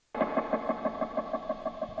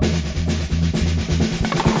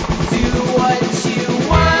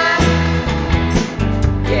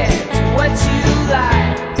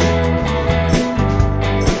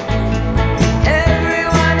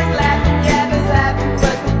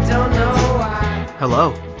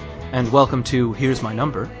Hello, and welcome to Here's My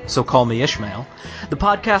Number, So Call Me Ishmael, the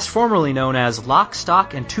podcast formerly known as Lock,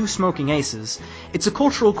 Stock, and Two Smoking Aces. It's a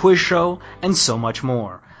cultural quiz show, and so much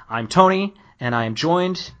more. I'm Tony, and I am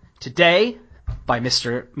joined today by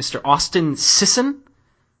Mr. Austin Sisson.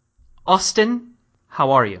 Austin,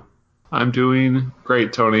 how are you? I'm doing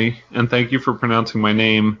great, Tony, and thank you for pronouncing my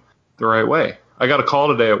name the right way. I got a call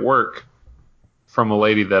today at work from a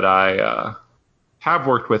lady that I have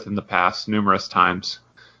worked with in the past numerous times,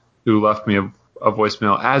 who left me a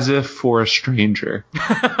voicemail as if for a stranger,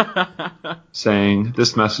 saying,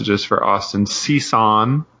 "This message is for Austin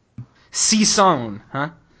Sisson." Sisson, huh?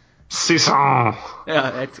 Sisson.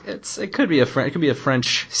 Yeah, it could be a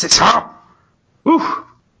French Sisson. Woo!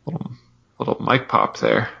 Little mic pop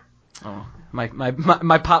there. Oh,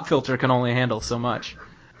 my pop filter can only handle so much.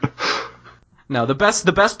 No, the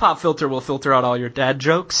best pop filter will filter out all your dad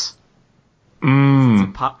jokes.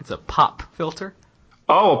 It's a pop filter.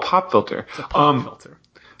 Oh, a pop filter. It's a pop filter.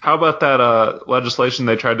 How about that legislation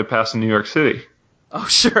they tried to pass in New York City? Oh,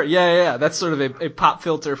 sure. Yeah. That's sort of a pop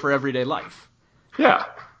filter for everyday life. Yeah,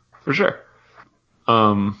 for sure.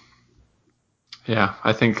 Yeah,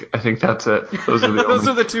 I think that's it. Those are the those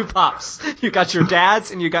are the two pops. You got your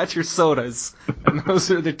dads and you got your sodas, and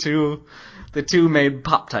those are the two main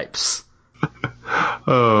pop types.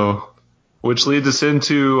 Oh, which leads us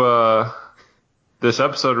into this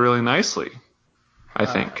episode really nicely, I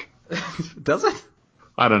think. Does it?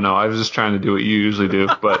 I don't know. I was just trying to do what you usually do,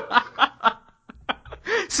 but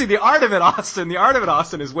see, the art of it, Austin,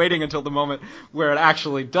 is waiting until the moment where it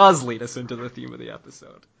actually does lead us into the theme of the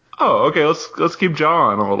episode. Oh, okay. Let's keep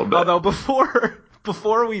jawing a little bit. Although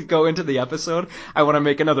before we go into the episode, I want to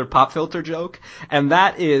make another pop filter joke, and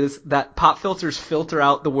that is that pop filters filter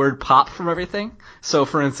out the word pop from everything. So,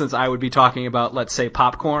 for instance, I would be talking about, let's say,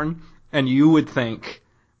 popcorn, and you would think,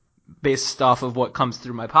 based off of what comes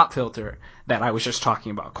through my pop filter, that I was just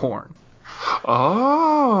talking about corn.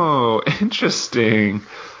 Oh, interesting.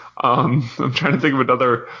 I'm trying to think of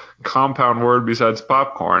another compound word besides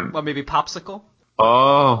popcorn. Well, maybe popsicle?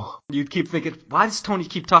 Oh. You'd keep thinking, why does Tony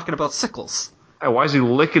keep talking about sickles? Why is he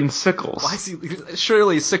licking sickles?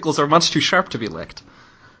 Surely sickles are much too sharp to be licked.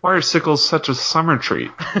 Why are sickles such a summer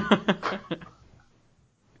treat?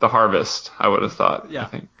 The harvest, I would have thought. Yeah. I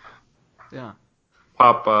think. Yeah.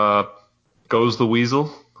 Pop, goes the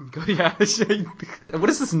weasel. Yeah. What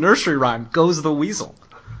is this nursery rhyme? Goes the weasel.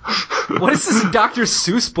 What is this Dr.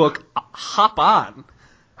 Seuss book? Hop on.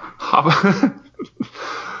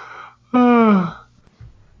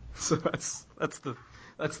 So that's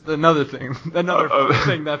another thing. Another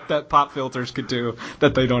thing that pop filters could do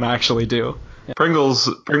that they don't actually do. Yeah. Pringles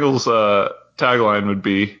tagline would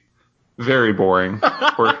be very boring.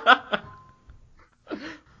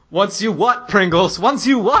 Once you what, Pringles? Once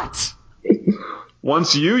you what?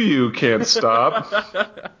 Once you can't stop.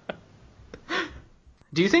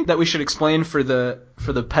 Do you think that we should explain for the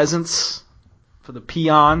peasants, for the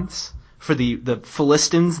peons, for the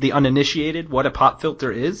Philistines, the uninitiated, what a pop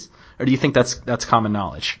filter is? Or do you think that's common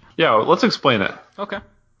knowledge? Yeah, let's explain it. Okay.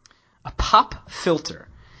 A pop filter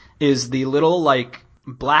is the little,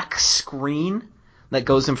 black screen that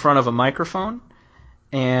goes in front of a microphone,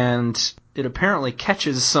 and it apparently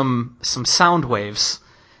catches some sound waves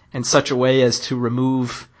in such a way as to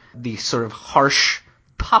remove the sort of harsh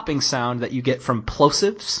popping sound that you get from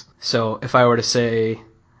plosives. So if I were to say,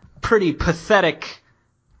 pretty pathetic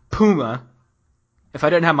Puma, if I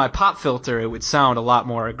didn't have my pop filter, it would sound a lot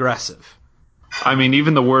more aggressive. I mean,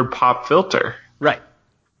 even the word pop filter. Right.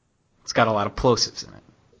 It's got a lot of plosives in it.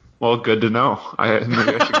 Well, good to know.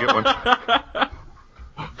 Maybe I should get one.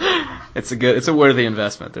 It's a worthy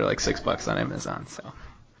investment. They're like $6 on Amazon. So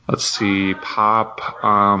let's see. Pop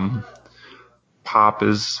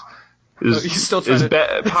is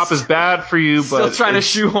pop is bad for you, but still trying to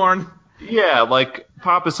shoehorn. Yeah,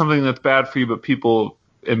 pop is something that's bad for you, but people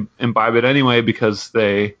imbibe it anyway because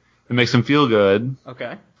it makes them feel good.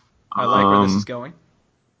 Okay, I like where this is going.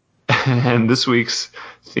 And this week's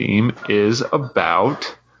theme is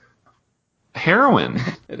about heroin.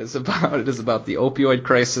 It is about the opioid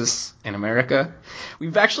crisis in America.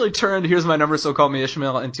 We've actually turned Here's My Number, So Call Me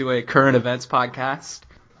Ishmael into a current events podcast.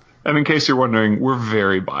 And in case you're wondering, we're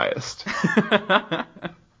very biased.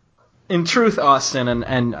 In truth, Austin,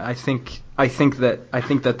 and I think that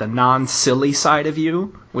the non-silly side of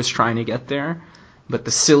you was trying to get there, but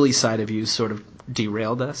the silly side of you sort of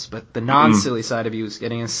derailed us. But the non-silly side of you is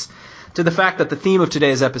getting us to the fact that the theme of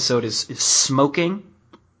today's episode is smoking.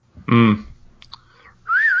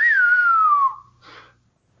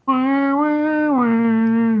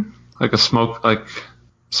 Like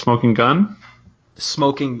smoking gun?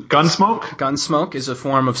 Smoking. Gunsmoke? Gun smoke is a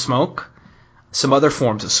form of smoke. Some other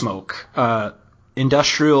forms of smoke.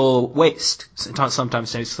 Industrial waste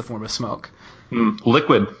sometimes takes the form of smoke.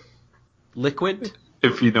 Liquid. Liquid?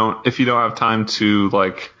 If you don't have time to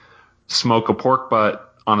like smoke a pork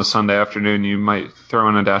butt on a Sunday afternoon, you might throw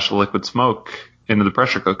in a dash of liquid smoke into the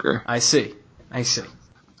pressure cooker. I see. I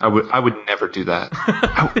would never do that.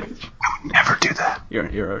 I would never do that.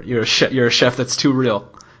 You're a chef that's too real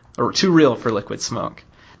for liquid smoke.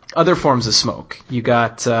 Other forms of smoke. You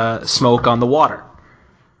got smoke on the water.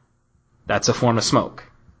 That's a form of smoke.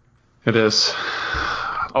 It is.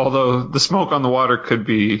 Although the smoke on the water could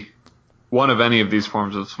be one of any of these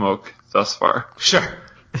forms of smoke thus far. Sure.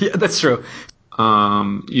 Yeah, that's true.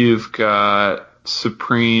 You've got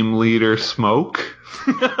Supreme Leader Smoke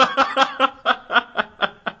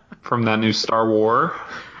from that new Star Wars.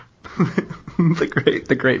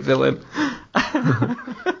 the great villain.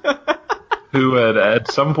 Who at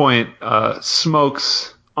some point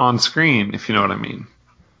smokes on screen, if you know what I mean.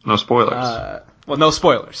 No spoilers. Well, no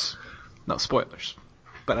spoilers. No spoilers.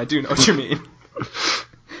 But I do know what you mean.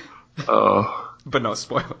 Oh. But no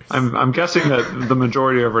spoilers. I'm guessing that the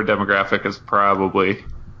majority of our demographic is probably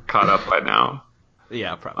caught up by now.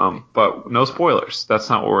 Yeah, probably. But no spoilers. That's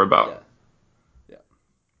not what we're about. Yeah.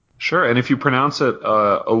 Sure, and if you pronounce it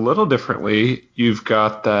a little differently, you've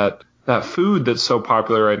got that food that's so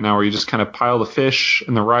popular right now where you just kind of pile the fish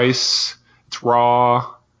and the rice. It's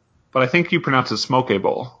raw. But I think you pronounce it smoke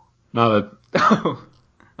bowl, not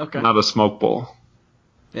a smoke bowl.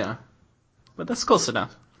 Yeah. But that's close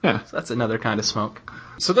enough. Yeah. So that's another kind of smoke.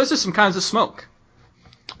 So those are some kinds of smoke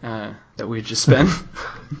that we've just been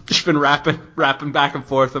rapping back and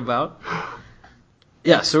forth about.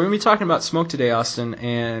 Yeah, so we're going to be talking about smoke today, Austin,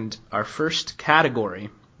 and our first category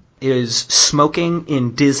is smoking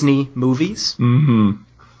in Disney movies. Mm-hmm.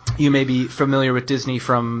 You may be familiar with Disney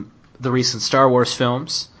from the recent Star Wars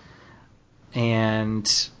films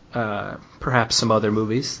and perhaps some other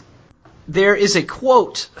movies. There is a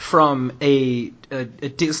quote from a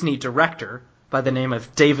Disney director by the name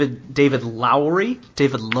of David Lowery.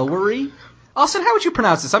 Austin, how would you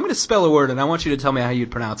pronounce this? I'm going to spell a word, and I want you to tell me how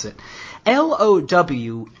you'd pronounce it.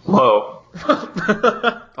 L-O-W... Low.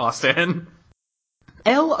 Austin.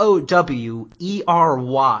 L-O-W-E-R-Y.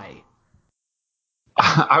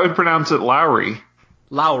 I would pronounce it Lowry.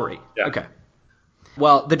 Lowry. Yeah. Okay.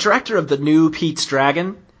 Well, the director of the new Pete's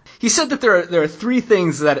Dragon, he said that there are three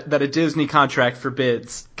things that a Disney contract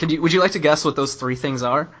forbids. Would you like to guess what those three things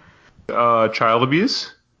are? Child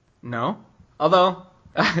abuse? No. Although,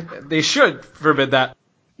 they should forbid that.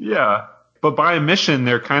 Yeah. But by omission,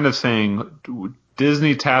 they're kind of saying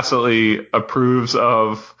Disney tacitly approves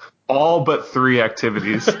of all but three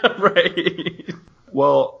activities. Right.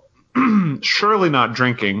 Well, surely not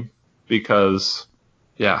drinking, because,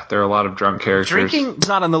 yeah, there are a lot of drunk characters. Drinking is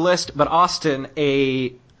not on the list, but Austin,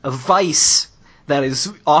 a vice that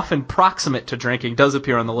is often proximate to drinking does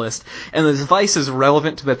appear on the list. And this vice is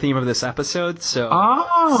relevant to the theme of this episode, so...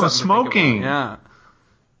 Oh, smoking. Yeah.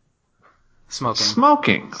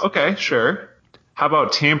 Smoking. Okay, sure. How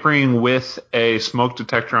about tampering with a smoke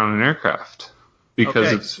detector on an aircraft?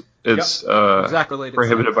 Because it's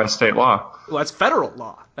prohibited by state law. Well, that's federal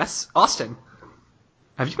law. That's Austin.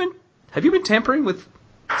 Have you been tampering with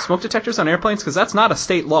smoke detectors on airplanes? Because that's not a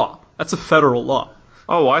state law. That's a federal law.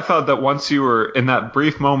 Oh, I thought that once you were in that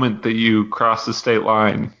brief moment that you crossed the state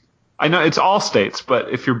line. I know it's all states,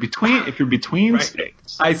 but if you're between right.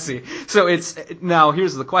 states. I see. So now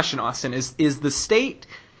here's the question, Austin, is the state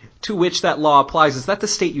to which that law applies, is that the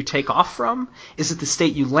state you take off from? Is it the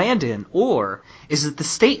state you land in? Or is it the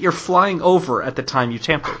state you're flying over at the time you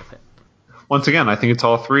tamper with it? Once again, I think it's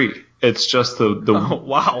all three. It's just the Oh,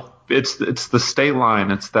 wow. It's the state line.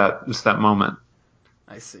 It's that moment.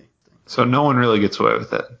 I see. So no one really gets away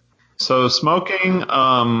with it. So smoking,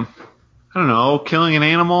 I don't know, killing an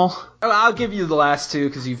animal. I'll give you the last two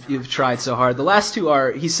because you've tried so hard. The last two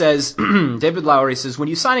are, he says, David Lowery says, when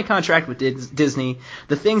you sign a contract with Disney,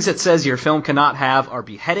 the things it says your film cannot have are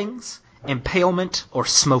beheadings, impalement, or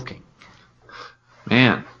smoking.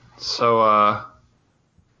 Man, so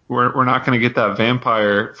we're not going to get that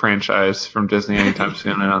vampire franchise from Disney anytime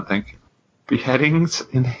soon, I don't think. Beheadings?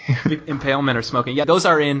 Impalement or smoking. Yeah, those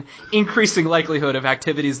are in increasing likelihood of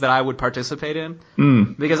activities that I would participate in.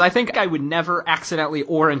 Because I think I would never accidentally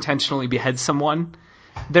or intentionally behead someone.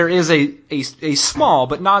 There is a small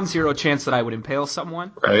but non-zero chance that I would impale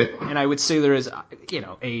someone. Right. And I would say there is,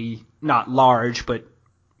 a not large, but,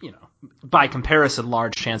 by comparison,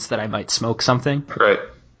 large chance that I might smoke something. Right.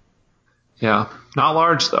 Yeah. Not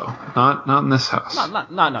large, though. Not in this house.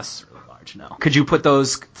 Not necessarily large. large, no. Could you put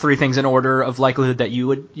those 3 things in order of likelihood that you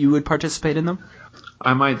would participate in them?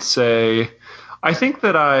 I might say, I think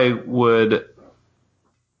that I would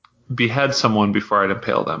behead someone before I'd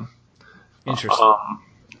impale them. Interesting.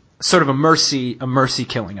 Sort of a mercy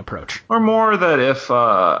killing approach. Or more that if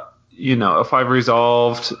I've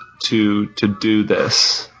resolved to do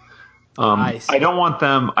this, I don't want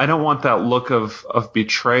that look of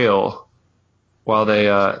betrayal while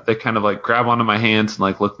they kind of like grab onto my hands and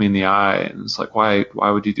like look me in the eye, and it's like, why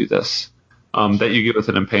would you do this? That you get with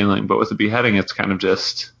an impaling, but with a beheading, it's kind of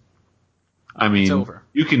just, I mean, it's over.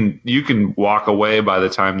 You can walk away by the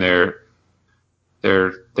time their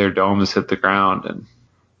dome has hit the ground, and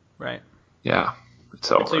right. Yeah,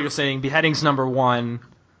 it's over. So you're saying beheading's number 1.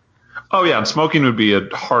 Oh yeah, and smoking would be a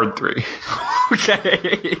hard 3.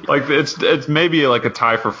 Okay. Like it's maybe like a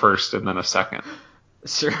tie for first and then a second.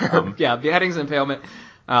 Sure. Yeah, beheadings and impalement.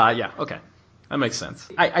 Yeah, okay. That makes sense.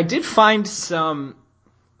 I did find some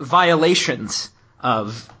violations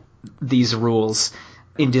of these rules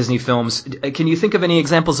in Disney films. Can you think of any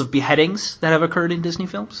examples of beheadings that have occurred in Disney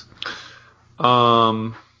films?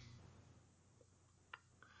 Trying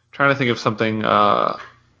to think of something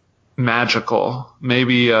magical.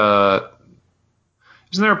 Maybe isn't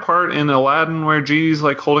there a part in Aladdin where Genie's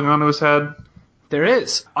like holding onto his head? There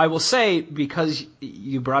is. I will say, because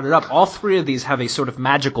you brought it up, all 3 of these have a sort of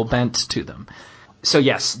magical bent to them. So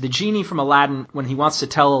yes, the genie from Aladdin, when he wants to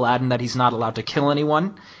tell Aladdin that he's not allowed to kill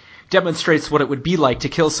anyone, demonstrates what it would be like to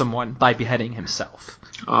kill someone by beheading himself.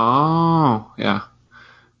 Oh, yeah.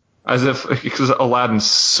 As if, because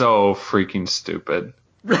Aladdin's so freaking stupid.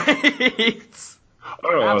 Right.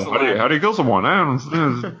 How do you kill someone?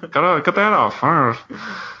 Gotta cut that off.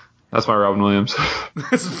 That's my Robin Williams.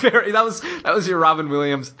 That was your Robin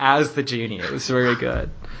Williams as the genie. It was very good.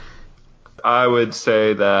 I would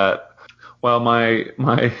say that, well,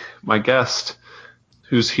 my guest,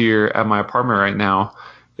 who's here at my apartment right now,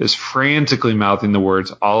 is frantically mouthing the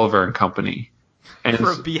words Oliver and Company. And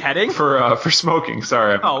for beheading? For smoking.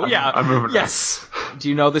 Sorry. I'm moving. Yes. Do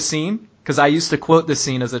you know the scene? Because I used to quote the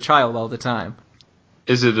scene as a child all the time.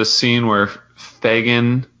 Is it a scene where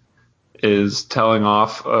Fagin is telling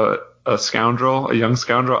off a young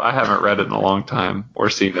scoundrel? I haven't read it in a long time or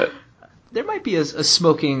seen it. There might be a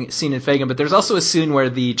smoking scene in Fagin, but there's also a scene where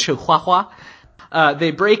the Chihuahua,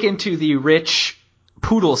 they break into the rich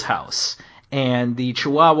poodle's house, and the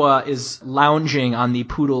Chihuahua is lounging on the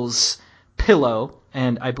poodle's pillow,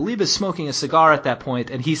 and I believe is smoking a cigar at that point,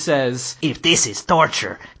 and he says, "If this is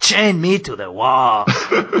torture, chain me to the wall."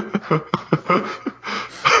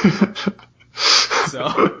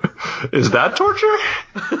 So, is that torture?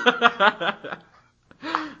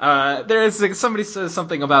 Somebody says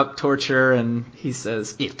something about torture, and he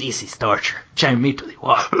says, "If this is torture, chain me to the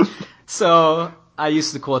wall." So I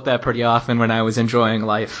used to quote that pretty often when I was enjoying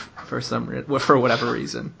life for whatever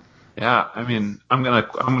reason. Yeah, I mean, I'm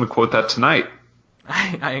gonna quote that tonight.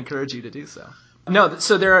 I encourage you to do so. No,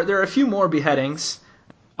 so there are a few more beheadings.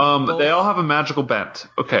 They all have a magical bent.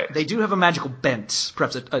 Okay. They do have a magical bent,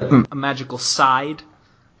 perhaps a magical side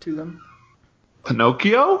to them.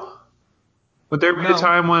 Pinocchio? Would there be a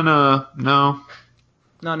time when no? No,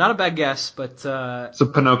 not a bad guess, but it's a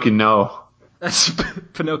Pinocchio no. That's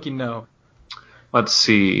Pinocchio no. Let's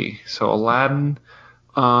see. So Aladdin.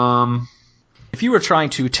 If you were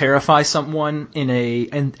trying to terrify someone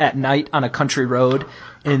at night on a country road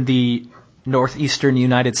in the northeastern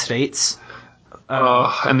United States.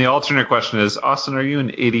 And the alternate question is, Austin, are you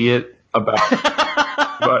an idiot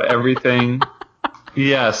about everything?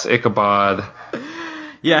 Yes, Ichabod.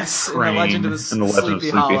 Yes, Crane, in the Legend of Sleepy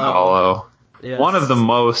Hollow. Yes. One of the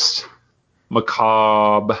most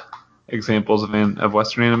macabre examples of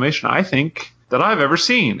Western animation, I think, that I've ever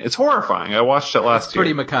seen. It's horrifying. I watched it last year.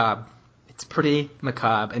 It's pretty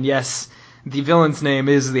macabre. And yes, the villain's name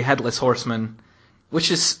is the Headless Horseman, which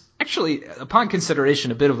is actually, upon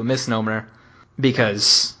consideration, a bit of a misnomer,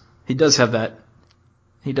 because he does have that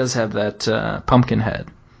pumpkin head.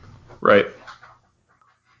 Right.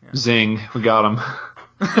 Yeah. Zing. We got him.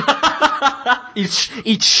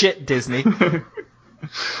 Eat shit, Disney.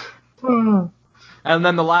 And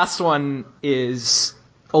then the last one is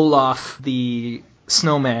Olaf, the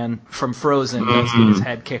snowman from Frozen, does get his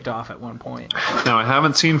head kicked off at one point. Now, I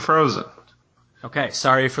haven't seen Frozen. Okay,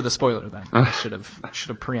 sorry for the spoiler then. I should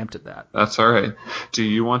have preempted that. That's all right. Do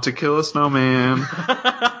you want to kill a snowman?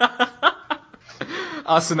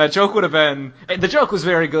 Austin, that joke would have been... The joke was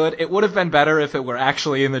very good. It would have been better if it were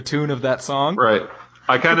actually in the tune of that song. Right.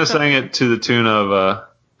 I kind of sang it to the tune of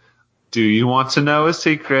Do You Want to Know a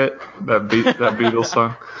Secret? That Beatles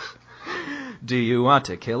song. Do you want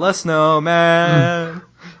to kill a snowman?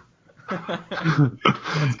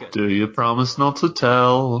 That's good. Do you promise not to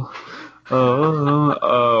tell?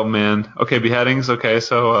 Oh man. Okay, beheadings. Okay,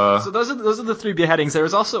 so So those are the 3 beheadings. There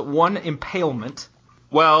is also 1 impalement.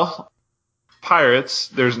 well, pirates.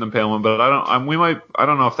 There's an impalement, but I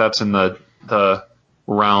don't know if that's in the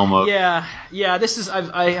realm of. Yeah. This is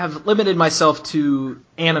I have limited myself to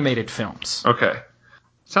animated films. Okay,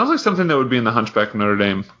 sounds like something that would be in the Hunchback of Notre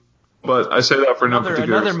Dame, but I say that for no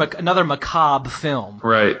particular reason. Another macabre film.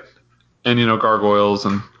 Right, and gargoyles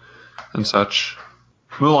and such.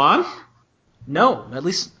 Mulan. No, at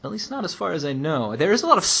least not as far as I know. There is a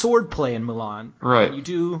lot of sword play in Mulan. Right.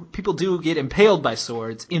 People do get impaled by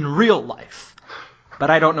swords in real life,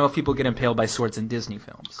 but I don't know if people get impaled by swords in Disney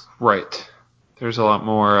films. Right. There's a lot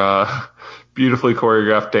more beautifully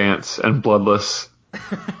choreographed dance and bloodless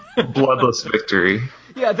victory.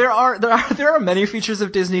 Yeah, there are many features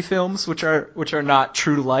of Disney films which are not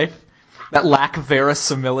true to life, that lack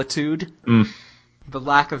verisimilitude. The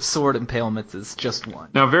lack of sword impalements is just one.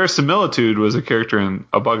 Now, verisimilitude was a character in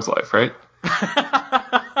A Bug's Life, right?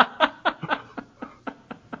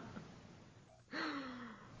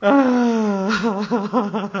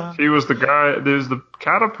 He was the guy. There's the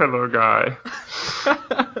caterpillar guy.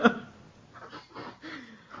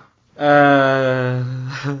 I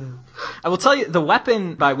will tell you, the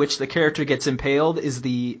weapon by which the character gets impaled is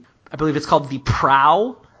I believe it's called the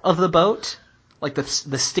prow of the boat, like the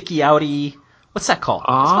sticky outy. What's that called? It's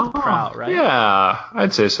called the prow, right? Yeah,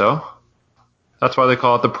 I'd say so. That's why they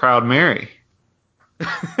call it the Proud Mary.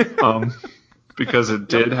 Because it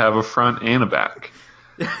did have a front and a back.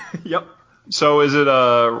 Yep. So is it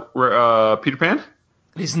Peter Pan?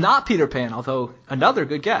 He's not Peter Pan, although another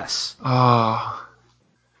good guess.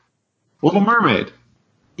 Little Mermaid.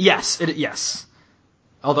 Yes.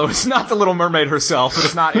 Although it's not the Little Mermaid herself, it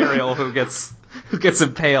is not Ariel who gets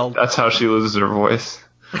impaled. That's how she loses her voice.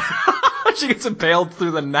 She gets impaled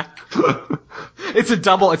through the neck. It's a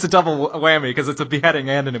double whammy because it's a beheading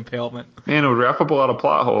and an impalement. Man, it would wrap up a lot of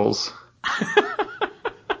plot holes.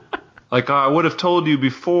 Like, I would have told you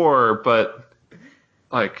before, but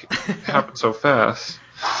it happened so fast.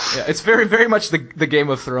 Yeah, it's very, very much the Game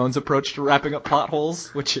of Thrones approach to wrapping up plot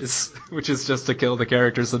holes, which is just to kill the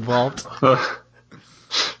characters involved.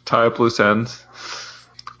 Tie up loose ends.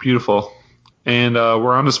 Beautiful. And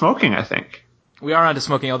we're on to smoking, I think. We are on to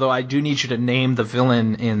smoking, although I do need you to name the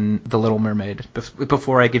villain in The Little Mermaid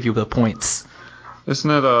before I give you the points. Isn't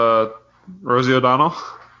it Rosie O'Donnell?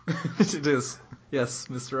 It is. Yes,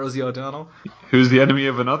 Mr. Rosie O'Donnell. Who's the enemy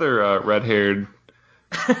of another red-haired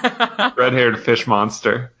fish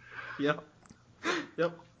monster. Yep.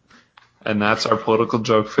 And that's our political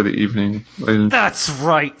joke for the evening. That's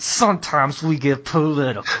right. Sometimes we get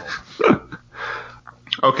political.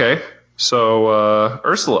 Okay, so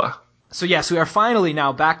Ursula. So yes, we are finally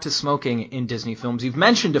now back to smoking in Disney films. You've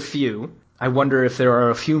mentioned a few. I wonder if there are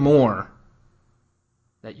a few more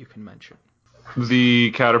that you can mention.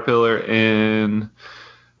 The caterpillar in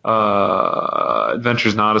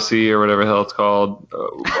Adventures in Odyssey or whatever the hell it's called.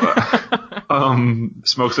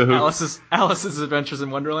 Smokes a hookah. Alice's Adventures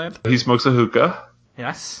in Wonderland. He smokes a hookah.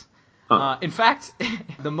 Yes. In fact,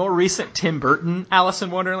 the more recent Tim Burton Alice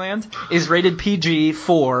in Wonderland is rated PG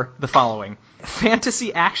for the following: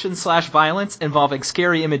 fantasy action/violence involving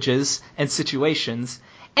scary images and situations,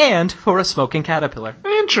 and for a smoking caterpillar.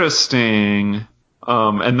 Interesting.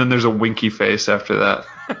 And then there's a winky face after that.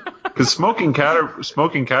 Because smoking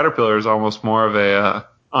caterpillar is almost more of a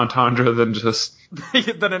entendre than just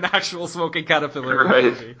than an actual smoking caterpillar.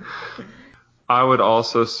 Right. I would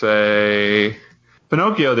also say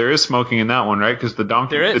Pinocchio. There is smoking in that one, right? Because the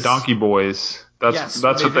donkey boys. That's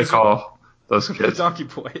what they call those kids. The donkey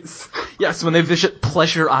boys. Yes, when they visit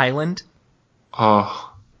Pleasure Island.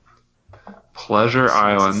 Oh, Pleasure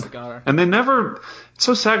Island. And they never. It's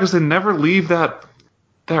so sad because they never leave that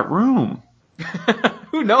room.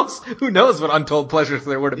 Who knows what untold pleasures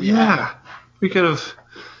there were to be had. We could have.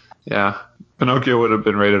 Yeah, Pinocchio would have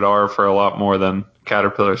been rated R for a lot more than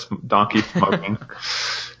Caterpillar donkey smoking.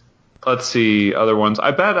 Let's see other ones.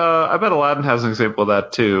 I bet Aladdin has an example of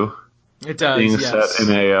that too. It does. Being yes. set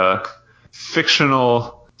in a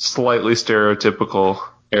fictional, slightly stereotypical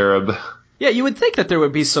Arab. Yeah, you would think that there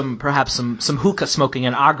would be perhaps some hookah smoking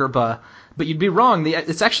in Agrabah, but you'd be wrong.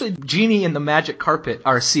 It's actually Genie and the Magic Carpet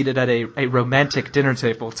are seated at a romantic dinner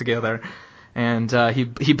table together, and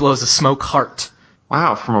he blows a smoke heart.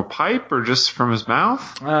 Wow, from a pipe or just from his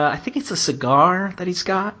mouth? I think it's a cigar that he's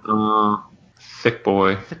got. Thick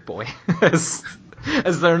boy. Thick boy, as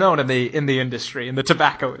they're known in the industry, in the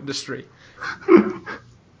tobacco industry. You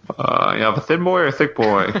have a thin boy or a thick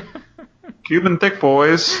boy? Cuban thick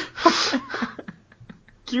boys.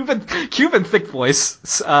 Cuban thick voice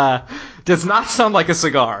does not sound like a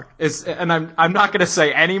cigar. And I'm not going to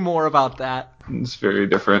say any more about that. It's very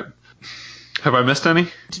different. Have I missed any?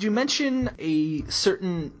 Did you mention a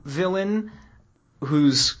certain villain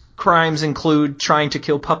whose crimes include trying to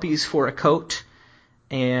kill puppies for a coat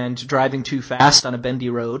and driving too fast on a bendy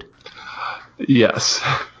road? Yes.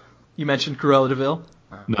 You mentioned Cruella de Vil?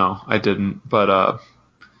 No, I didn't. But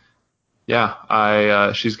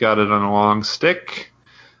yeah, she's got it on a long stick.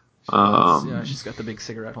 Yeah, she's got the big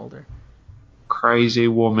cigarette holder. Crazy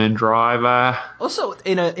woman driver. Also,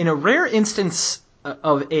 in a rare instance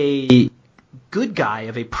of a good guy,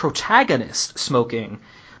 of a protagonist smoking.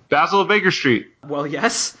 Basil of Baker Street. Well,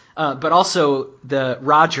 yes, but also the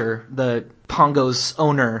Roger, the Pongo's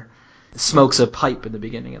owner, smokes a pipe in the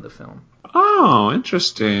beginning of the film. Oh,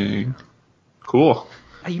 interesting. Cool.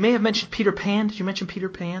 You may have mentioned Peter Pan. Did you mention Peter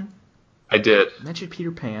Pan? I did. You mentioned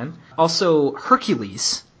Peter Pan. Also,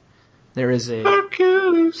 Hercules. There is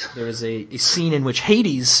a scene in which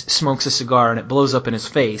Hades smokes a cigar and it blows up in his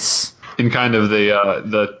face. In kind of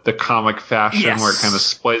the comic fashion, yes. where it kind of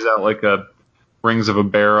splays out like a rings of a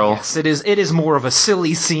barrel. Yes, it is. It is more of a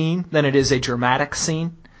silly scene than it is a dramatic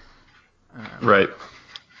scene. Right.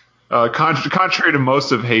 Contrary to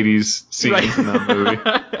most of Hades' scenes in that movie.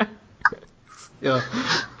 Yeah,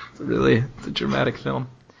 it's a dramatic film.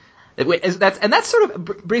 That sort of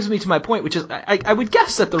brings me to my point, which is I would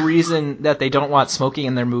guess that the reason that they don't want smoking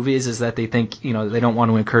in their movies is that they think, they don't want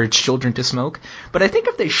to encourage children to smoke. But I think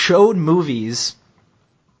if they showed movies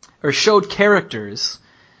or showed characters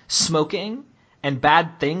smoking and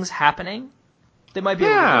bad things happening, they might be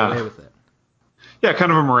able to get away with it. Yeah,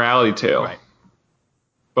 kind of a morality tale. Right.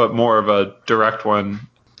 But more of a direct one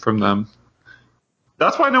from them.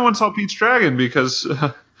 That's why no one saw Pete's Dragon, because...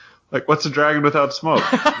 like, what's a dragon without smoke?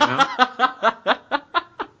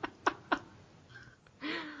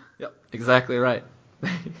 Yep, exactly right.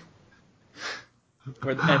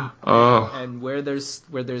 And where there's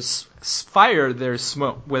fire, there's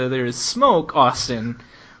smoke. Where there's smoke, Austin,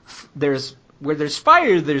 where there's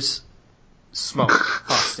fire, there's smoke,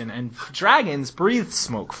 Austin. And dragons breathe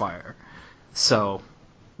smoke fire. So.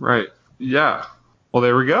 Right. Yeah. Well,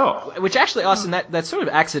 there we go. Which actually, Austin, that sort of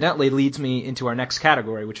accidentally leads me into our next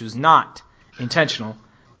category, which was not intentional,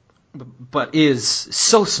 but is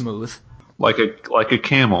so smooth. Like a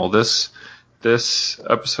Camel. This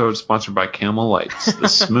episode is sponsored by Camel Lights, the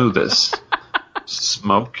smoothest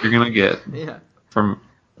smoke you're gonna get from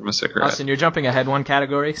a cigarette. Austin, you're jumping ahead one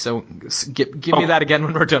category, so give me that again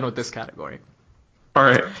when we're done with this category. All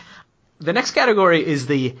right. The next category is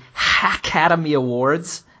the Hackademy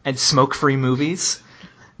Awards and smoke-free movies.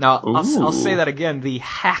 Now, I'll say that again, the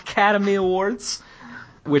Hackademy Awards,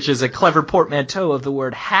 which is a clever portmanteau of the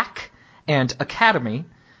word hack and academy,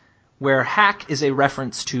 where hack is a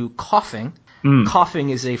reference to coughing. Coughing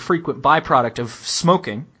is a frequent byproduct of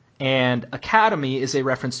smoking, and academy is a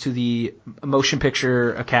reference to the Motion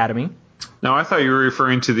Picture Academy. Now, I thought you were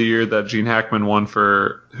referring to the year that Gene Hackman won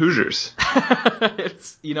for Hoosiers.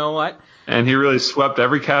 You know what? And he really swept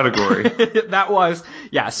every category.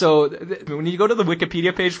 So when you go to the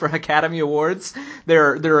Wikipedia page for Academy Awards,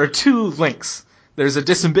 there are two links. There's a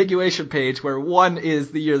disambiguation page where one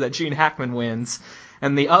is the year that Gene Hackman wins,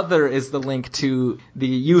 and the other is the link to the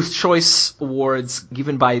Youth Choice Awards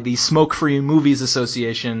given by the Smoke Free Movies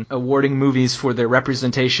Association, awarding movies for their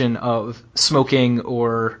representation of smoking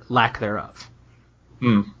or lack thereof.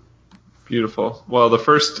 Beautiful. Well, the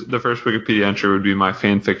first Wikipedia entry would be my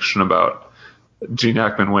fan fiction about Gene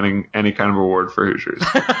Hackman winning any kind of award for Hoosiers.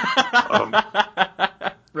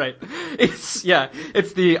 Right. It's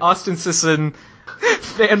the Austin Sisson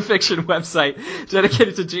fan fiction website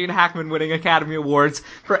dedicated to Gene Hackman winning Academy Awards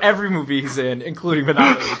for every movie he's in, including but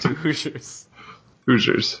not limited to Hoosiers.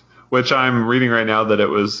 Hoosiers, which I'm reading right now that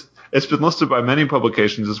it's been listed by many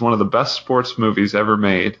publications as one of the best sports movies ever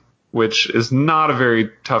made, which is not a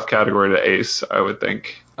very tough category to ace, I would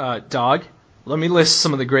think. Dog, let me list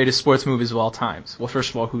some of the greatest sports movies of all times. Well,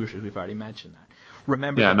 first of all, Hoosiers, we've already mentioned that.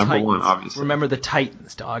 Remember the number Titans. One, obviously. Remember the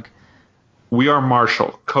Titans, dog. We Are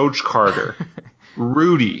Marshall, Coach Carter,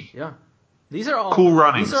 Rudy. Yeah. These are all Cool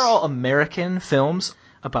Runnings. These are all American films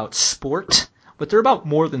about sport, but they're about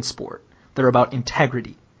more than sport. They're about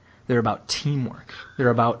integrity. They're about teamwork. They're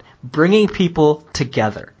about bringing people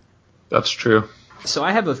together. That's true. So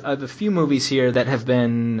I have a few movies here that have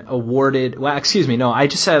been awarded. Well, excuse me, no, I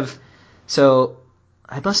just have. So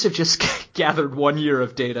I must have just gathered 1 year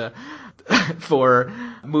of data for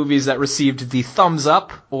movies that received the thumbs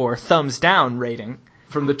up or thumbs down rating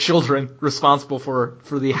from the children responsible for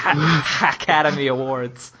the Academy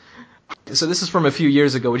Awards. So this is from a few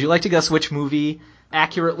years ago. Would you like to guess which movie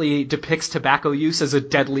accurately depicts tobacco use as a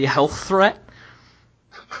deadly health threat?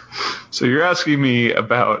 So you're asking me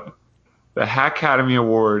about the Hackademy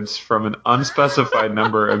Awards from an unspecified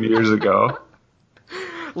number of years ago.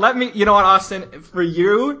 You know what, Austin? For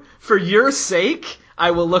your sake,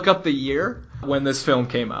 I will look up the year when this film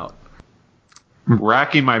came out. I'm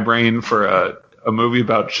racking my brain for a movie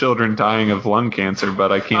about children dying of lung cancer,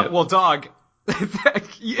 but I can't. Well, dog,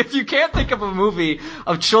 if you can't think of a movie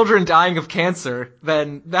of children dying of cancer,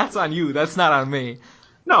 then that's on you. That's not on me.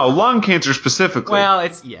 No, lung cancer specifically. Well,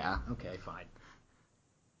 okay, fine.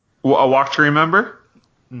 A Walk to Remember?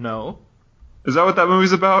 No. Is that what that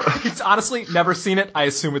movie's about? It's honestly never seen it. I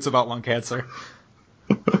assume it's about lung cancer.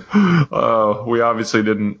 Oh, we obviously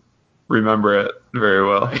didn't remember it very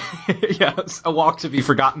well. Yes, A Walk to Be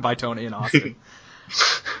Forgotten by Tony and Austin.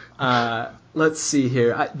 Let's see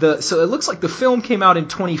here. So it looks like the film came out in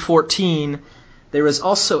 2014. There was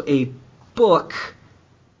also a book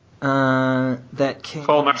that came...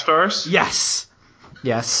 Fault in Our Stars? Yes.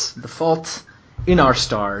 The Fault in Our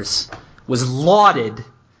Stars was lauded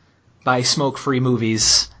by Smoke Free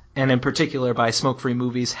Movies, and in particular by Smoke Free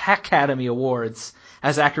Movies' Hackademy Awards,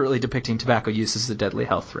 as accurately depicting tobacco use as a deadly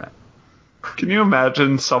health threat. Can you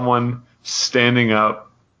imagine someone standing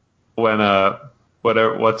up when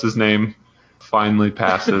what's his name finally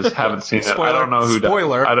passes? Haven't seen it. Spoiler. I don't know who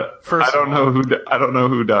Spoiler. I don't know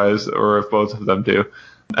who dies, or if both of them do,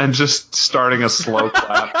 and just starting a slow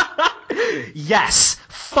clap. Yes,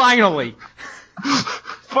 finally.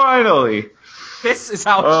 Finally. This is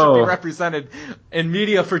how it should be represented in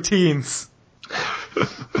media for teens.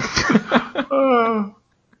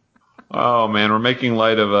 Oh man, we're making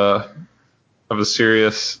light of a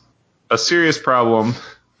serious problem.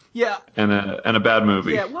 Yeah. And a bad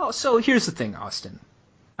movie. Yeah. Well, so here's the thing, Austin.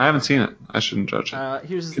 I haven't seen it. I shouldn't judge it.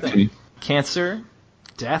 Here's the thing. Cancer,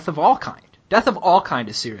 death of all kind. Death of all kind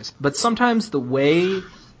is serious. But sometimes the way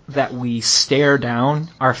that we stare down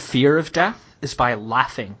our fear of death is by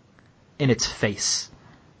laughing in its face.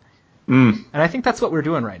 And I think that's what we're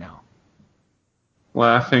doing right now.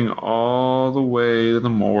 Laughing all the way to the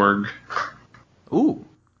morgue. Ooh.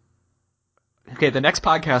 Okay, the next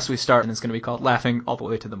podcast we start is going to be called Laughing All the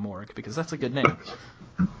Way to the Morgue, because that's a good name.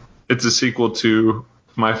 It's a sequel to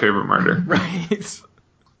My Favorite Murder. Right.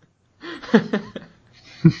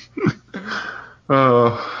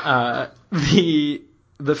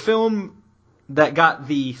 The film that got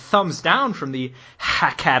the thumbs down from the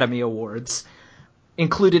Hackademy Awards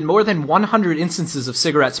included more than 100 instances of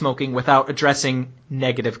cigarette smoking without addressing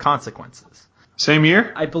negative consequences. Same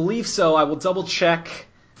year? I believe so. I will double check.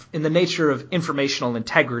 In the nature of informational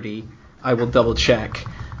integrity, I will double check.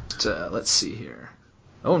 Let's see here.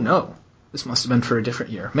 Oh no. This must have been for a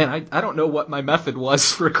different year. Man, I don't know what my method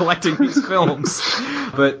was for collecting these films.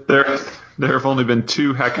 But there have only been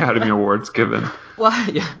 2 Hackademy Awards given. Well,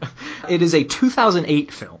 yeah. It is a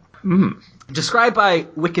 2008 film. Described by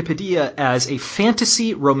Wikipedia as a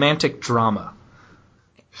fantasy romantic drama.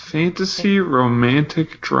 Fantasy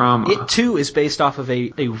romantic drama. It, too, is based off of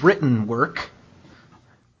a written work.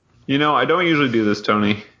 You know, I don't usually do this,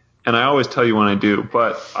 Tony, and I always tell you when I do,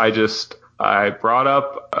 but I brought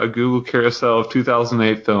up a Google carousel of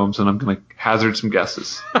 2008 films, and I'm going to hazard some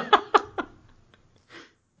guesses.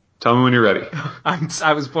 Tell me when you're ready.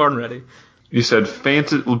 I was born ready. You said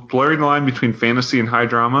blurring the line between fantasy and high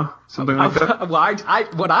drama? Something like that? Well,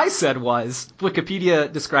 what I said was, Wikipedia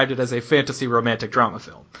described it as a fantasy romantic drama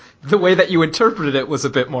film. The way that you interpreted it was a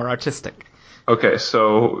bit more artistic. Okay,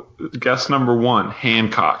 so guess number 1,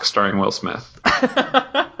 Hancock, starring Will Smith.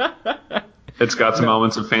 It's got some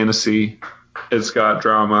elements of fantasy. It's got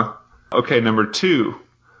drama. Okay, number 2,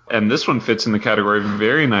 and this one fits in the category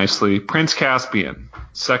very nicely, Prince Caspian,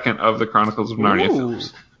 second of the Chronicles of Narnia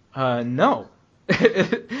films. No.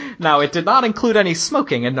 Now, it did not include any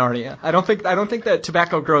smoking in Narnia. I don't think that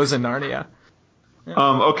tobacco grows in Narnia. Yeah.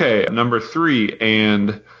 Okay, number 3,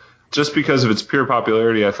 and just because of its pure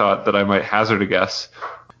popularity, I thought that I might hazard a guess.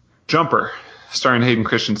 Jumper, starring Hayden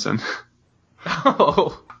Christensen.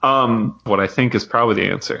 Oh. What I think is probably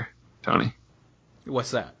the answer, Tony.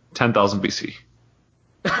 What's that? 10,000 BC.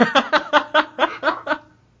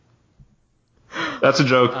 That's a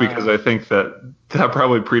joke because I think that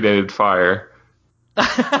probably predated fire.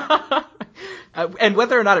 And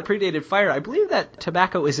whether or not it predated fire, I believe that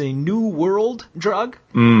tobacco is a New World drug.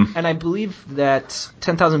 And I believe that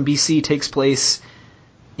 10,000 BC takes place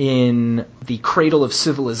in the cradle of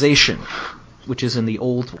civilization, which is in the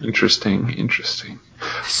Old World. Interesting.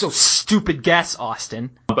 So stupid guess,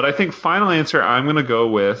 Austin. But I think final answer, I'm going to go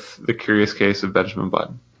with The Curious Case of Benjamin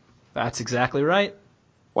Button. That's exactly right.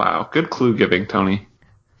 Wow, good clue giving, Tony.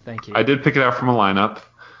 Thank you. I did pick it out from a lineup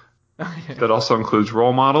that also includes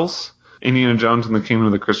Role Models, Indiana Jones and the Kingdom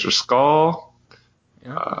of the Crystal Skull,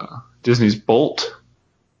 Disney's Bolt,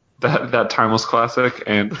 that timeless classic,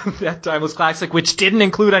 and that timeless classic, which didn't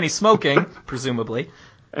include any smoking, presumably,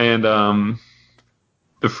 and The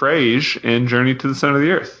Frage and Journey to the Center of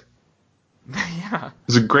the Earth. Yeah, It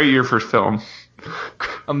was a great year for film.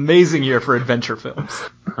 Amazing year for adventure films.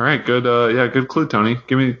 All right, good. Good clue, Tony.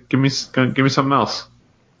 Give me something else.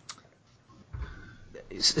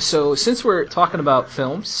 So since we're talking about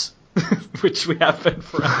films, which we have been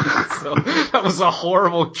forever, so that was a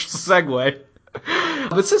horrible segue.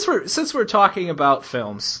 But since we're talking about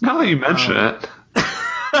films, Now that you mention it,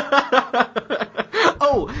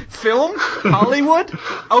 oh, film, Hollywood,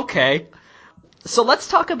 okay. So let's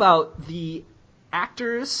talk about the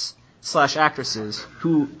actors / actresses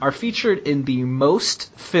who are featured in the most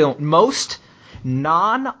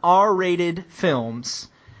non-R-rated films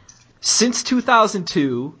since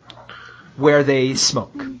 2002 where they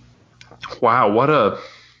smoke. wow, what a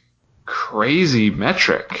crazy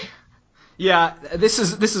metric. Yeah, this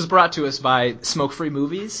is brought to us by Smoke Free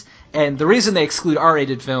Movies, and the reason they exclude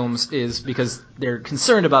R-rated films is because they're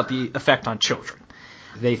concerned about the effect on children.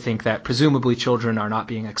 They think that presumably children are not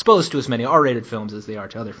being exposed to as many R-rated films as they are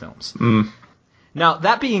to other films. Now,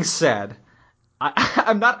 that being said,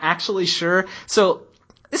 I'm not actually sure. So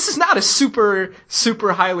this is not a super,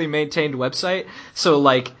 super highly maintained website. So,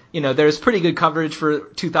 like, there's pretty good coverage for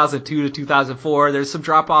 2002 to 2004. There's some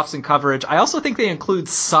drop-offs in coverage. I also think they include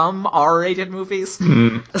some R-rated movies.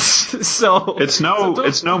 So It's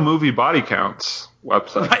no movie body counts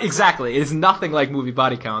website. Right, exactly. It is nothing like movie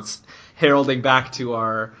body counts, heralding back to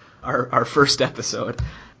our first episode.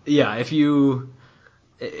 Yeah, if you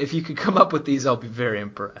could come up with these, I'll be very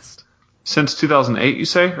impressed. Since 2008, you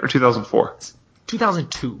say, or 2004?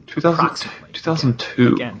 2002.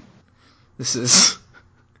 2002. Again, this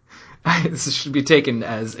should be taken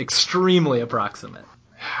as extremely approximate.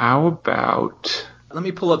 How about? Let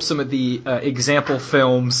me pull up some of the example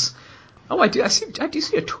films. Oh, I do see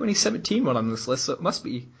a 2017 one on this list, so it must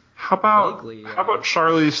be. How about vaguely,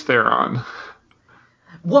 Charlize Theron?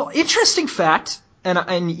 Well, interesting fact,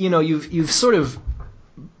 and you've sort of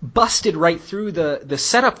busted right through the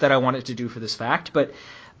setup that I wanted to do for this fact, but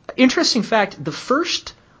interesting fact, the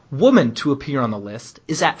first woman to appear on the list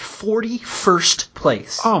is at 41st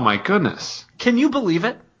place. Oh my goodness. Can you believe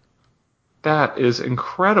it? That is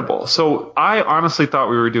incredible. So I honestly thought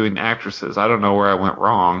we were doing actresses. I don't know where I went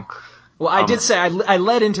wrong. Well, I did say, I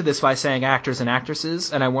led into this by saying actors and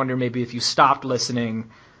actresses, and I wonder maybe if you stopped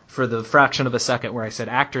listening for the fraction of a second where I said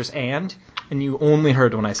actors and you only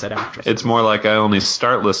heard when I said actresses. It's more like I only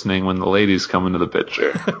start listening when the ladies come into the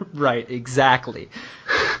picture. Right, exactly.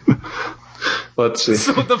 Let's see.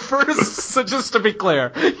 So just to be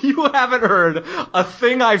clear, you haven't heard a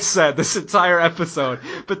thing I've said this entire episode,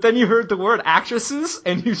 but then you heard the word actresses,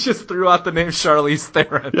 and you just threw out the name Charlize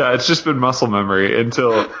Theron. Yeah, it's just been muscle memory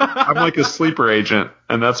until I'm like a sleeper agent,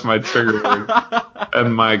 and that's my trigger word.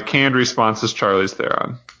 And my canned response is Charlize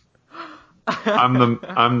Theron.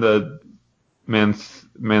 I'm the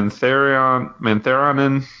Mantheronin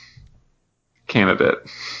candidate.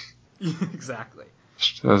 Exactly.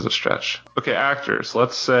 That was a stretch. Okay, actors.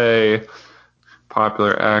 Let's say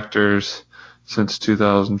popular actors since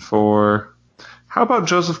 2004. How about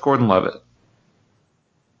Joseph Gordon-Levitt?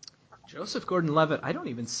 Joseph Gordon-Levitt, I don't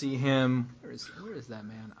even see him. Where is that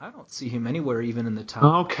man? I don't see him anywhere even in the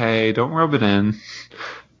top. Okay, don't rub it in.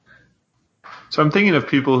 So I'm thinking of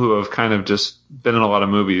people who have kind of just been in a lot of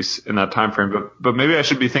movies in that time frame, but maybe I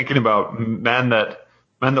should be thinking about men that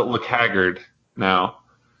look haggard now.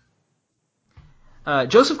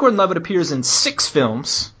 Joseph Gordon-Levitt appears in 6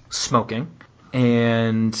 films, smoking,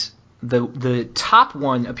 and the top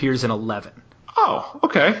one appears in 11. Oh,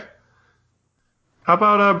 okay. How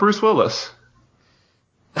about Bruce Willis?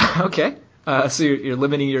 Okay. So you're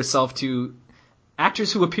limiting yourself to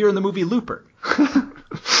actors who appear in the movie Looper.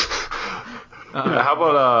 Yeah, how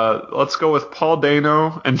about let's go with Paul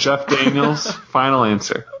Dano and Jeff Daniels? Final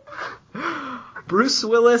answer. Bruce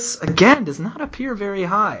Willis, again, does not appear very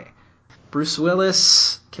high. Bruce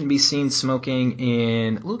Willis can be seen smoking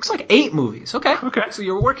in, looks like 8 movies. Okay. So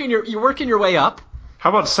you're working your way up.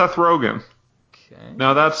 How about Seth Rogen? Okay.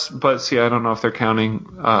 Now I don't know if they're counting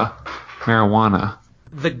marijuana.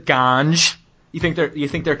 The ganj. You think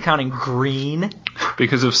they're counting green?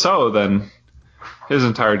 Because if so, then his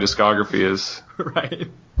entire discography is right.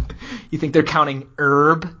 You think they're counting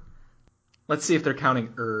herb? Let's see if they're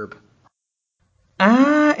counting herb.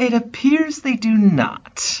 It appears they do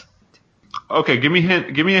not. Okay, give me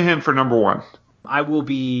a hint for number 1. I will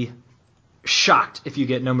be shocked if you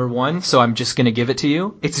get number 1, so I'm just going to give it to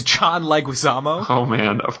you. It's John Leguizamo. Oh,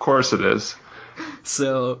 man, of course it is.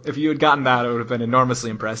 So if you had gotten that, I would have been enormously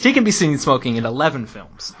impressed. He can be seen smoking in 11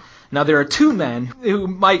 films. Now, there are 2 men who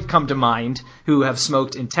might come to mind who have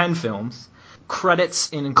smoked in 10 films. Credits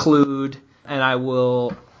include, and I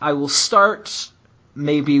will start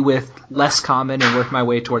maybe with less common and work my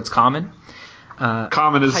way towards common.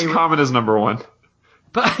 Common is number 1.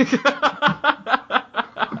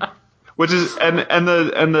 Which is and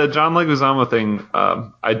the John Leguizamo thing.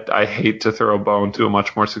 I hate to throw a bone to a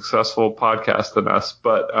much more successful podcast than us,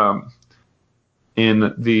 but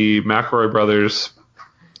in the McElroy Brothers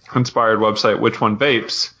inspired website, Which One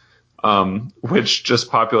Vapes, which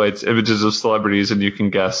just populates images of celebrities and you can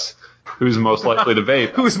guess who's most likely to vape.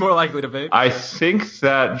 Who's more likely to vape? I think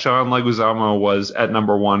that John Leguizamo was at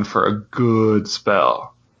number 1 for a good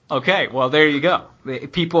spell. Okay, well, there you go.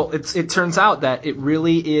 People, it turns out that it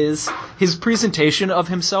really is his presentation of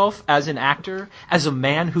himself as an actor, as a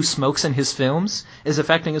man who smokes in his films, is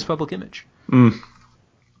affecting his public image.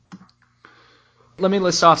 Let me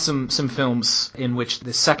list off some films in which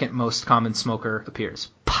the second most common smoker appears.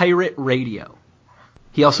 Pirate Radio.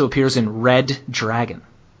 He also appears in Red Dragon.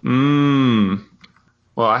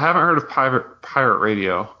 Well, I haven't heard of Pirate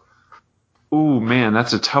Radio. Ooh, man,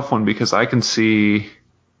 that's a tough one because I can see.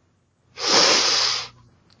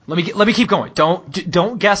 Let me keep going.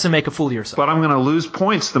 Don't guess and make a fool of yourself. But I'm going to lose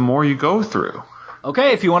points the more you go through.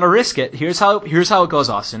 Okay, if you want to risk it, here's how it goes,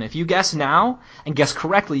 Austin. If you guess now and guess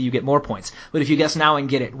correctly, you get more points. But if you guess now and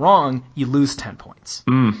get it wrong, you lose 10 points.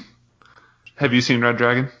 Have you seen Red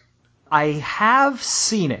Dragon? I have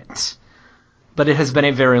seen it, but it has been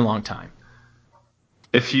a very long time.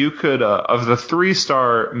 If you could, of the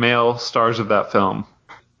 3-star male stars of that film,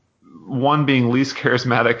 1 being least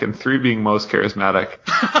charismatic and 3 being most charismatic,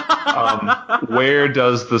 where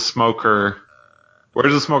does the smoker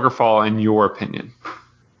fall in your opinion?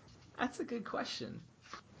 That's a good question.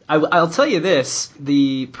 I'll tell you this: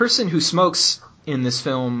 the person who smokes in this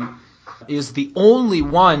film is the only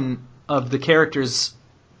one of the characters,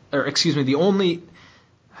 or excuse me, the only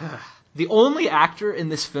actor in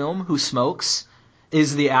this film who smokes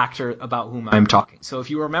is the actor about whom I'm talking. So if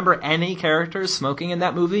you remember any characters smoking in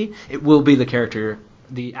that movie, it will be the actor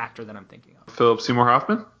that I'm thinking of. Philip Seymour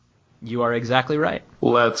Hoffman? You are exactly right.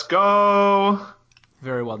 Let's go.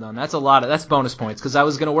 Very well done. That's bonus points because I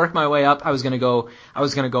was going to work my way up. I was going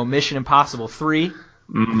to go Mission Impossible 3.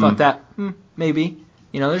 I thought that maybe.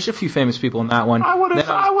 There's a few famous people in that one. I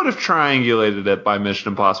would have triangulated it by Mission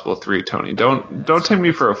Impossible 3, Tony. Don't take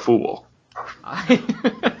me for a fool.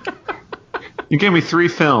 You gave me 3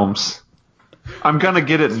 films. I'm going to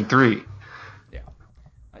get it in 3. Yeah.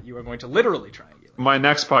 You are going to literally triangulate. My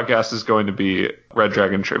next podcast is going to be Red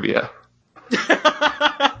Dragon Trivia.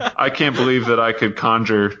 I can't believe that I could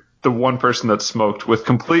conjure the one person that smoked with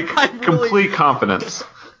complete confidence.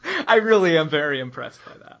 I really am very impressed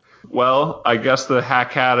by that. Well, I guess the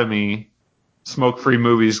Hackademy smoke-free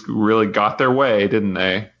movies really got their way, didn't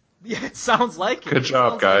they? Yeah, it sounds like it. Good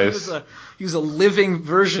job, guys. Like he was a living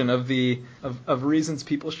version of reasons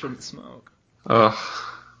people shouldn't smoke. Ugh.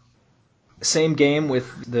 Same game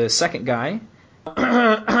with the second guy.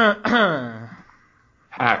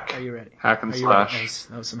 Hack. Are you ready? Hack and slash.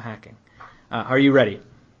 That was some hacking. Are you ready?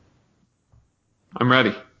 I'm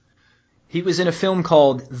ready. He was in a film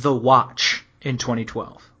called The Watch in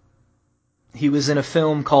 2012. He was in a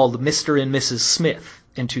film called Mr. and Mrs. Smith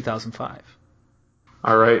in 2005.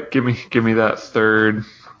 All right, give me that third.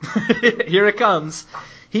 Here it comes.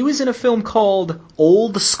 He was in a film called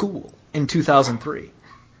Old School in 2003.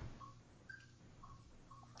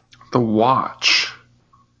 The Watch.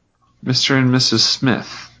 Mr. and Mrs.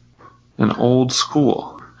 Smith. An Old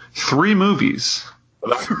School. 3 movies.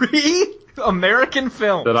 3 American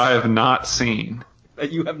films. That I have not seen.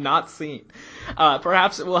 That you have not seen.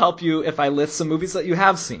 Perhaps it will help you if I list some movies that you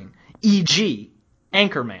have seen. E.g.,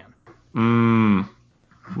 Anchorman.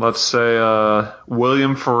 Let's say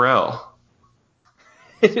William Ferrell.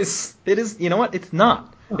 It is. You know what? It's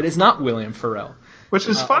not. It is not William Ferrell. Which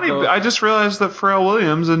is funny. I just realized that Pharrell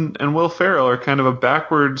Williams and Will Ferrell are kind of a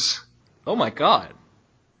backwards. Oh my God.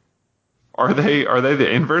 Are they the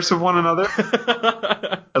inverse of one another?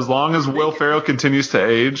 As long as Will Ferrell continues to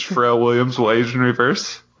age, Pharrell Williams will age in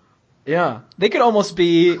reverse. Yeah, they could almost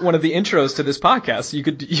be one of the intros to this podcast. You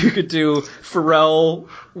could do Pharrell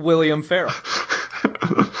William Ferrell.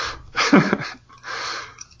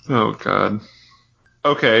 Oh God.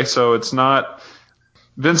 Okay, so it's not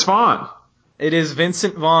Vince Vaughn. It is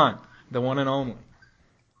Vincent Vaughn, the one and only.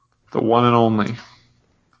 The one and only.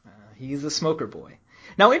 He's a smoker boy.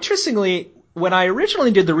 Now, interestingly, when I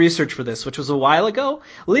originally did the research for this, which was a while ago,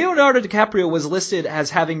 Leonardo DiCaprio was listed as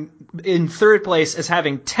having, in third place, as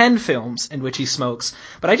having 10 films in which he smokes.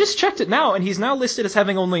 But I just checked it now, and he's now listed as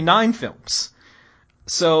having only 9 films.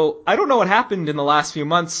 So I don't know what happened in the last few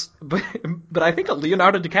months, but I think a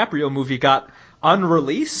Leonardo DiCaprio movie got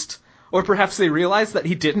unreleased, or perhaps they realized that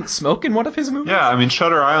he didn't smoke in one of his movies. Yeah, I mean,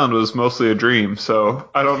 Shutter Island was mostly a dream, so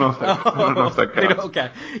I don't know if that, I don't know if that counts.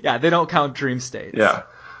 Okay, yeah, they don't count dream states. Yeah.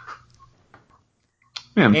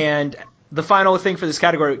 Man. And the final thing for this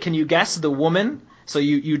category, can you guess the woman? So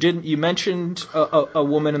you mentioned a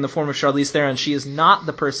woman in the form of Charlize Theron. She is not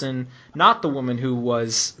the woman who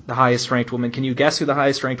was the highest ranked woman. Can you guess who the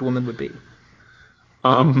highest ranked woman would be?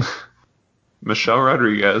 Michelle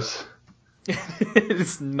Rodriguez.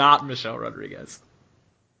 It's not Michelle Rodriguez.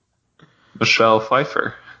 Michelle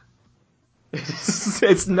Pfeiffer.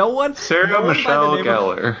 It's no one. Sarah Michelle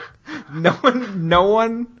Gellar. No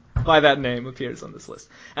one by that name appears on this list.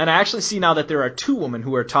 And I actually see now that there are 2 women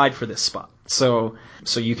who are tied for this spot. So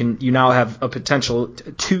you now have a potential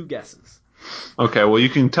 2 guesses. Okay, well you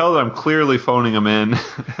can tell that I'm clearly phoning them in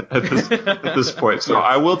at this point. So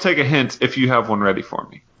I will take a hint if you have one ready for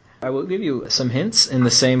me. I will give you some hints in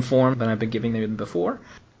the same form that I've been giving them before.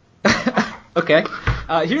 Okay.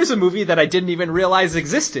 Here's a movie that I didn't even realize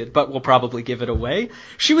existed, but will probably give it away.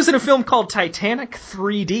 She was in a film called Titanic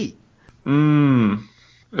 3D.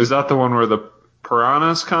 Is that the one where the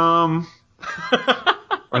piranhas come?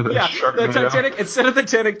 Or the the Titanic. Instead of the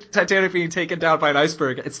Titanic being taken down by an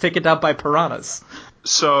iceberg, it's taken down by piranhas.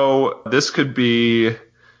 So this could be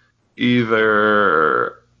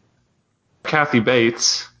either Kathy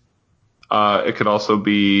Bates. It could also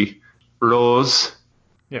be Rose.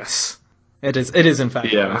 Yes, it is. It is in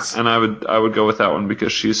fact. Yeah, Rose. and I would go with that one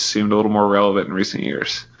because she's seemed a little more relevant in recent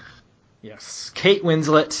years. Yes, Kate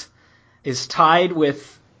Winslet is tied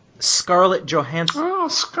with Scarlett Johansson. Oh,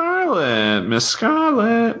 Scarlett, Miss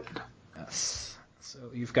Scarlett. Yes. So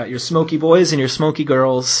you've got your smoky boys and your smoky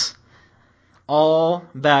girls. All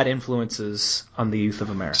bad influences on the youth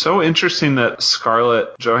of America. So interesting that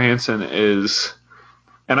Scarlett Johansson is,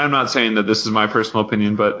 and I'm not saying that this is my personal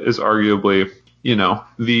opinion, but is arguably,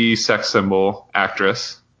 the sex symbol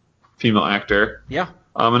actress, female actor. Yeah.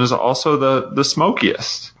 And is also the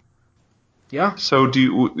smokiest. Yeah. So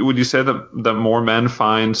would you say that more men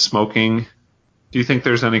find smoking? Do you think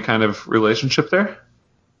there's any kind of relationship there?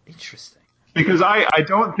 Interesting. Because I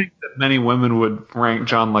don't think that many women would rank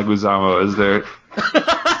John Leguizamo as their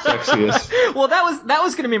sexiest. Well, that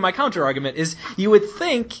was going to be my counter argument. Is you would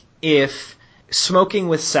think if smoking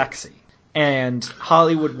was sexy and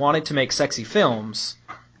Hollywood wanted to make sexy films,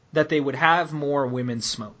 that they would have more women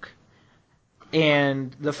smoke.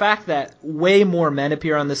 And the fact that way more men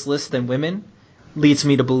appear on this list than women leads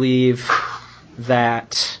me to believe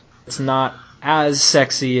that it's not as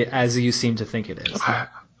sexy as you seem to think it is. I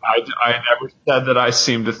never said that I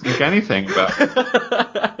seem to think anything about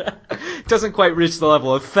it. It doesn't quite reach the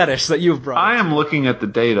level of fetish that you've brought. I am looking at the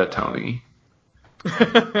data, Tony.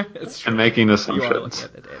 It's true. And making assumptions. You are looking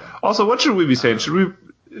at the data. Also, what should we be saying? Should we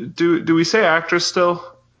do we say actress still?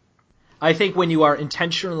 I think when you are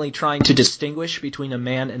intentionally trying to distinguish between a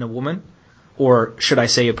man and a woman, or should I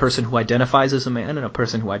say a person who identifies as a man and a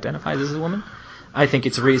person who identifies as a woman, I think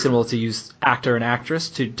it's reasonable to use actor and actress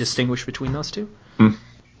to distinguish between those two.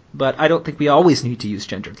 But I don't think we always need to use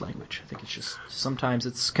gendered language. I think it's just sometimes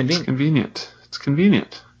it's convenient. It's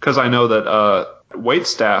convenient. Because I know that wait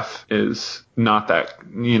staff is not that,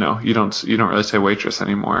 you don't really say waitress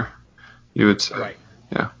anymore. You would say, right.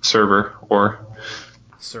 Yeah, server or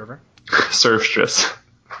server. Servstress.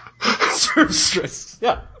 Servstress.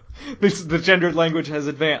 Yeah. The gendered language has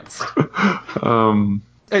advanced.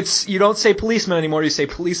 You don't say policeman anymore. You say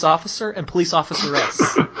police officer and police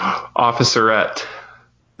officeress. Officerette.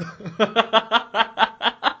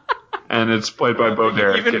 And it's played by Bo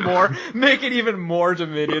Derek. Make it even more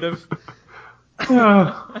diminutive.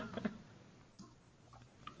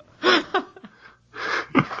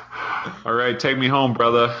 All right, take me home,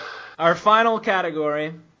 brother. Our final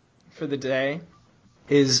category for the day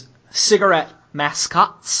is cigarette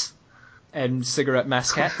mascots and cigarette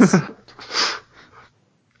mascots.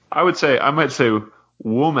 I might say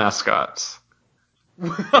wool mascots.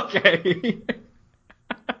 Okay.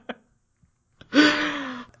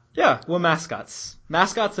 Yeah, wool mascots.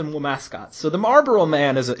 Mascots and wool mascots. So the Marlboro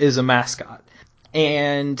Man is a mascot.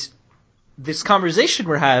 And this conversation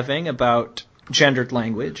we're having about gendered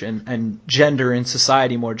language and gender in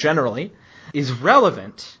society more generally is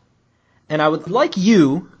relevant. And I would like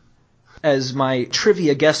you, as my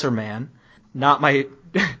trivia guesser man, not my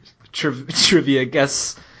trivia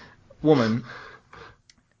guess woman,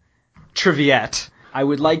 triviette. I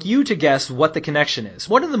would like you to guess what the connection is.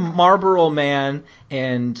 What do the Marlboro Man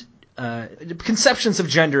and conceptions of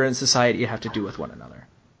gender and society have to do with one another?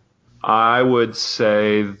 I would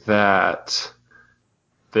say that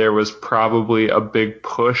there was probably a big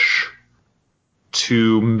push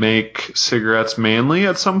to make cigarettes manly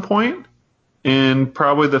at some point in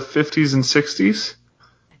probably the 50s and 60s.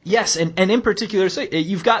 Yes, and in particular, so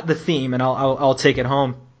you've got the theme, and I'll take it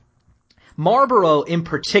home. Marlboro, in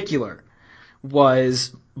particular,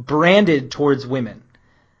 was branded towards women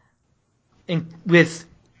with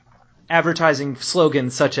advertising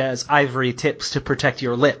slogans such as "Ivory tips to protect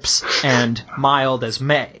your lips" and "Mild as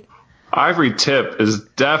May." Ivory tip is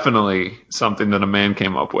definitely something that a man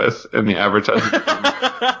came up with in the advertising.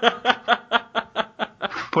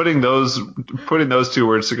 putting those two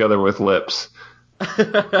words together with lips.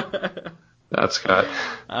 That's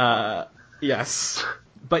got. Yes.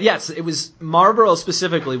 But yes, it was Marlboro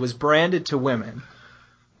specifically was branded to women,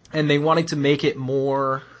 and they wanted to make it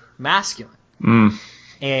more masculine. Mm.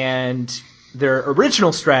 And their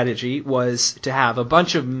original strategy was to have a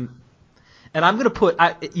bunch of, and I'm going to put,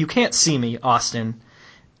 you can't see me, Austin,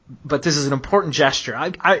 but this is an important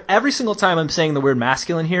gesture. Every single time I'm saying the word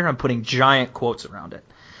masculine here, I'm putting giant quotes around it.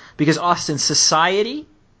 Because, Austin, society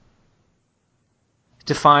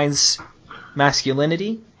defines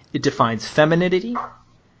masculinity, it defines femininity,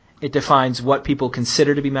 it defines what people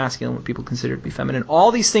consider to be masculine, what people consider to be feminine.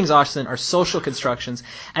 All these things, Austin, are social constructions.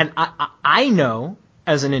 And I know,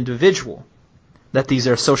 as an individual, that these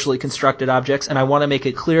are socially constructed objects, and I want to make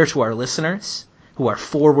it clear to our listeners who are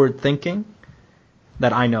forward-thinking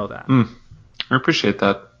that I know that. I appreciate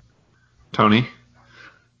that, Tony.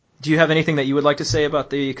 Do you have anything that you would like to say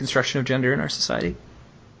about the construction of gender in our society?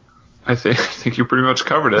 I think you pretty much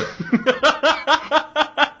covered it.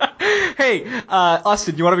 Hey,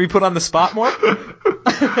 Austin, you want to be put on the spot more?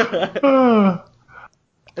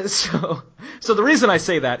 So the reason I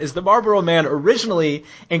say that is the Marlboro Man originally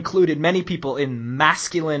included many people in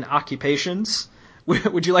masculine occupations.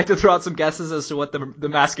 Would you like to throw out some guesses as to what the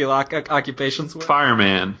masculine occupations were?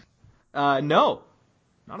 Fireman. No.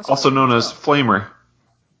 Not Also known as flamer.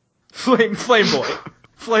 Flame boy.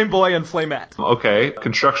 Flame boy and flamette. Okay.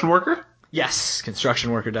 Construction worker? Yes,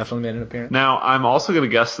 construction worker definitely made an appearance. Now, I'm also going to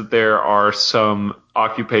guess that there are some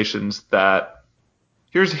occupations that...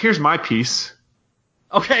 Here's my piece.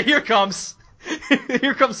 Okay, here comes.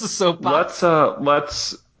 Here comes the soapbox.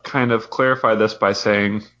 Let's kind of clarify this by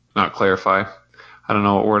saying... Not clarify. I don't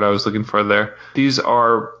know what word I was looking for there. These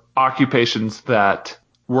are occupations that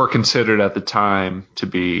were considered at the time to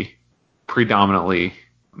be predominantly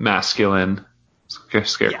masculine.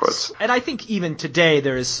 Scare quotes. And I think even today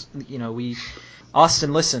there's,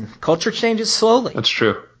 Austin, listen, culture changes slowly. That's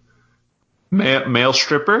true. Male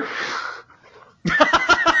stripper?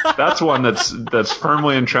 That's one that's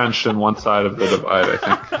firmly entrenched in one side of the divide, I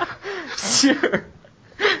think. Sure.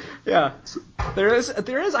 Yeah. There is.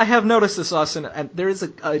 I have noticed this, Austin, and there is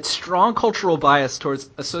a strong cultural bias towards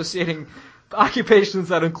associating occupations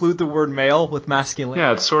that include the word male with masculinity.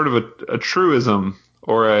 Yeah, it's sort of a truism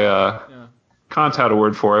or a... Kant had a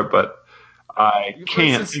word for it, but I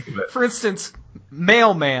can't think of it. For instance,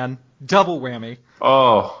 mailman, double whammy.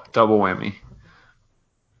 Oh, double whammy.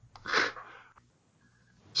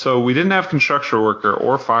 So we didn't have construction worker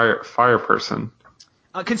or fire person.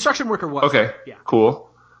 Construction worker was. Okay, yeah. Cool.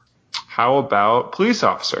 How about police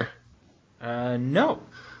officer? No.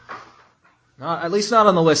 At least not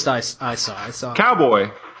on the list I saw.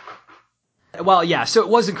 Cowboy. Well, yeah, so it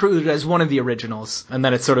was included as one of the originals, and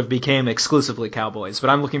then it sort of became exclusively cowboys. But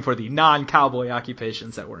I'm looking for the non-cowboy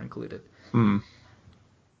occupations that were included. Man,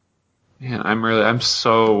 I'm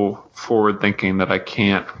so forward-thinking that I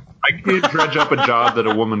can't dredge up a job that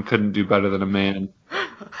a woman couldn't do better than a man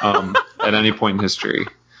at any point in history.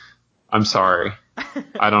 I'm sorry.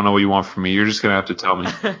 I don't know what you want from me. You're just going to have to tell me.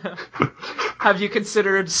 Have you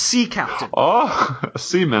considered sea captain? Oh, a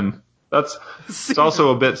seaman. It's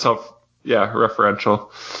also a bit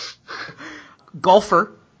referential.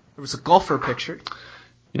 Golfer. There was a golfer picture.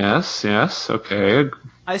 Yes, okay.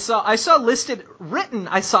 I saw listed, written,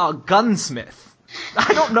 I saw a gunsmith.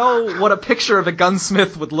 I don't know what a picture of a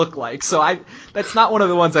gunsmith would look like, so that's not one of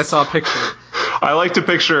the ones I saw pictured. I like to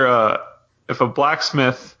picture if a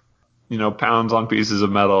blacksmith, pounds on pieces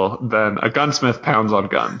of metal, then a gunsmith pounds on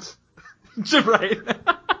guns. Right.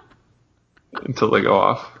 Until they go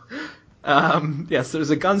off. Yes,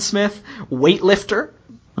 there's a gunsmith, weightlifter.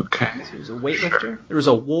 Okay. So there's a weightlifter. Sure. There was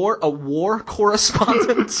a war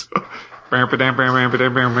correspondent.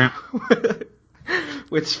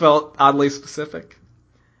 Which felt oddly specific.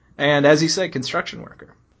 And as you say, construction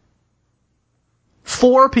worker.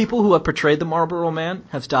 4 people who have portrayed the Marlboro Man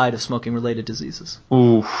have died of smoking-related diseases.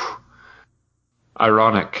 Ooh.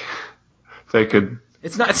 Ironic. They could...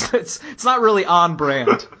 It's not really on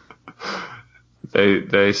brand.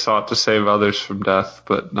 They sought to save others from death,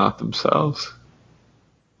 but not themselves.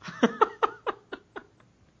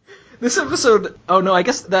 This episode... Oh, no, I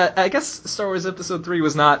guess Star Wars Episode 3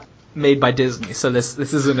 was not made by Disney, so this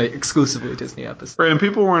isn't an exclusively Disney episode. Right, and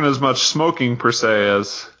people weren't as much smoking, per se,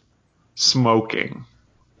 as smoking.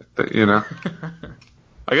 You know?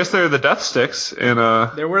 I guess there are the death sticks in...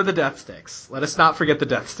 There were the death sticks. Let us not forget the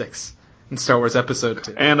death sticks in Star Wars Episode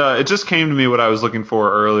 2. And it just came to me what I was looking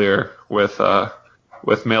for earlier with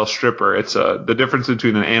male stripper. It's the difference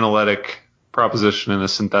between an analytic proposition and a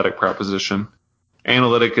synthetic proposition.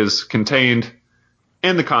 Analytic is contained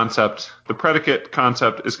in the concept. The predicate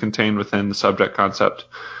concept is contained within the subject concept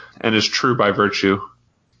and is true by virtue.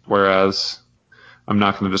 Whereas I'm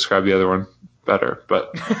not going to describe the other one better,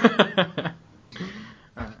 but...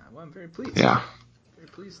 Well, I'm very pleased. Yeah. Very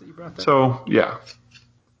pleased that you brought that up. So, yeah.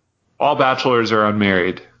 All bachelors are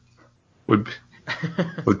unmarried would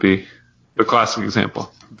be the classic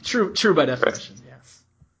example. True by definition, right. Yes.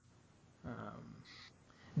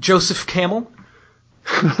 Joseph Camel.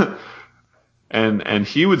 And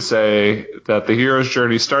he would say that the hero's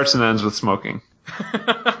journey starts and ends with smoking.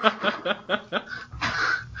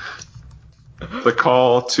 Here's a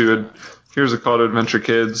call to adventure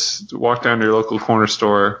kids. Walk down to your local corner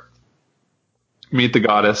store. Meet the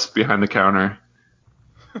goddess behind the counter.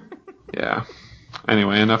 Yeah.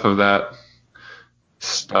 Anyway, enough of that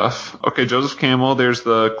stuff. Okay, Joseph Camel. There's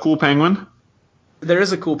the cool penguin. There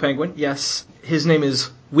is a cool penguin, yes. His name is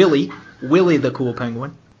Willie. Willie the cool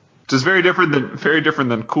penguin. Which is very different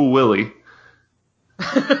than Cool Willie.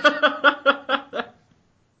 Yes.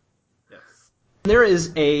 There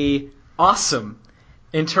is a awesome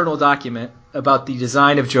internal document about the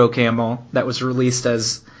design of Joe Camel that was released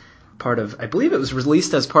as part of, I believe it was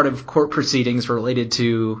released as part of court proceedings related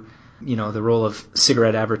to, the role of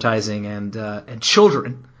cigarette advertising and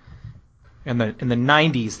children. In the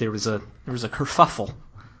 90s, there was a kerfuffle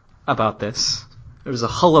about this. There was a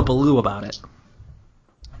hullabaloo about it.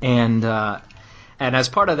 And as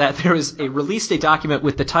part of that, there was released a document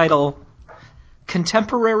with the title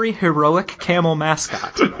Contemporary Heroic Camel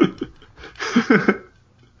Mascot.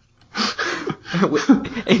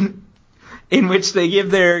 in which they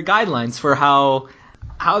give their guidelines for how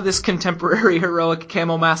this contemporary heroic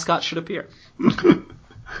camel mascot should appear.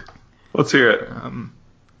 Let's hear it.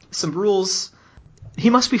 Some rules. He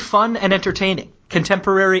must be fun and entertaining,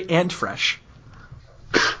 contemporary and fresh.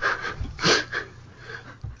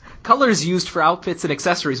 Colors used for outfits and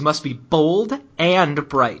accessories must be bold and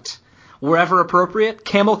bright. Wherever appropriate,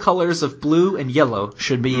 camel colors of blue and yellow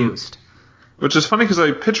should be used. Which is funny because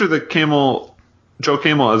I picture the camel, Joe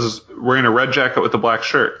Camel, as wearing a red jacket with a black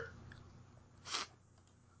shirt.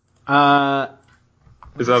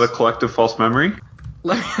 Is that a collective false memory?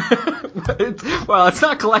 Well, it's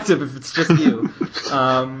not collective if it's just you.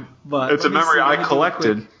 But it's a memory I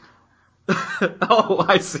collected. Oh,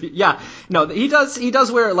 I see. Yeah, no, he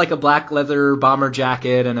does wear like a black leather bomber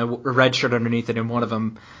jacket and a red shirt underneath it in one of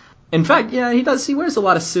them. In fact, yeah, he does. He wears a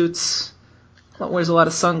lot of suits. Wears a lot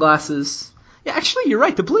of sunglasses. Yeah, actually, you're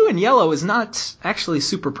right. The blue and yellow is not actually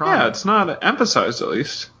super prominent. Yeah, it's not emphasized at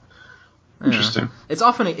least. Interesting. It's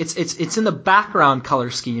often it's in the background color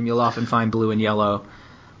scheme. You'll often find blue and yellow,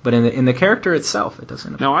 but in the character itself, it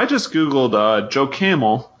doesn't. Now I just googled Joe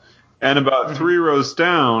Camel, and about 3 rows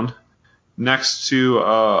down, next to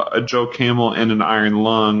a Joe Camel and an iron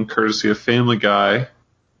lung, courtesy of Family Guy,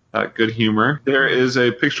 good humor, there is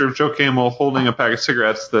a picture of Joe Camel holding a pack of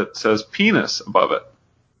cigarettes that says penis above it.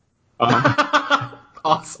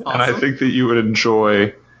 Awesome. And I think that you would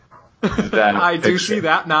enjoy that. I picture. do see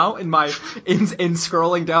that now in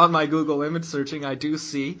scrolling down my Google image searching. I do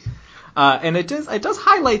see, and it does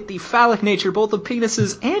highlight the phallic nature both of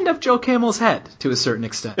penises and of Joe Camel's head to a certain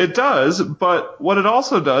extent. It does, but what it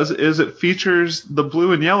also does is it features the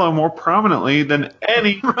blue and yellow more prominently than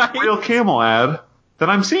any real camel ad that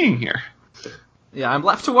I'm seeing here. Yeah, I'm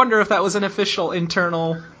left to wonder if that was an official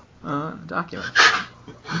internal document.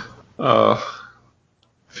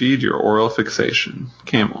 Feed your oral fixation,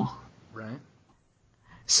 camel. Right.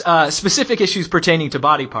 Specific issues pertaining to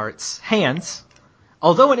body parts. Hands,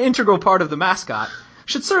 although an integral part of the mascot,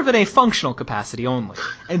 should serve in a functional capacity only,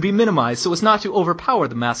 and be minimized so as not to overpower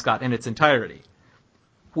the mascot in its entirety.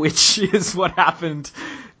 Which is what happened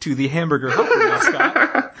to the Hamburger Helper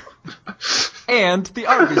mascot and the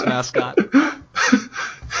Arby's mascot.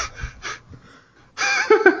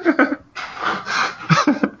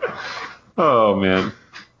 Oh, man.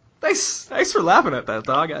 Thanks for laughing at that,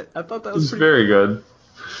 dog. I thought that was It's pretty very good.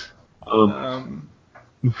 Um,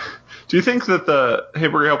 Do you think that the Hey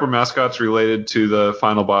Burger Helper mascot's related to the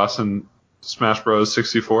final boss in Smash Bros.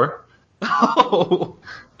 64? oh,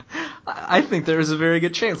 I think there's a very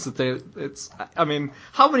good chance that how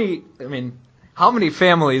many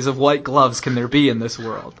families of white gloves can there be in this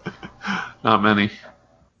world? Not many.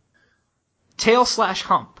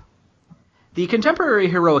 Tail/hump. The contemporary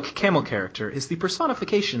heroic camel character is the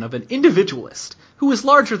personification of an individualist who is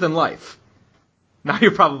larger than life. Now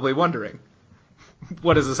you're probably wondering,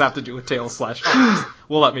 what does this have to do with tail/hump?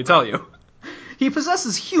 Well, let me tell you. He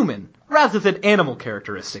possesses human, rather than animal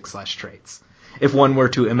characteristics/traits. If one were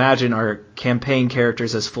to imagine our campaign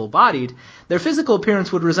characters as full-bodied, their physical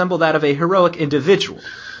appearance would resemble that of a heroic individual.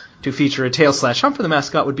 To feature a tail/hump for the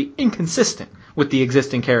mascot would be inconsistent with the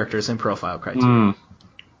existing characters and profile criteria.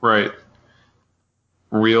 Right.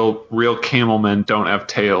 Real camel men don't have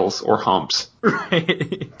tails or humps.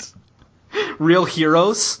 Right. Real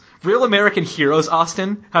American heroes,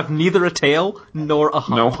 Austin, have neither a tail nor a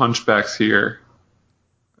hump. No hunchbacks here.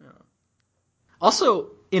 Also,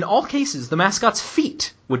 in all cases, the mascot's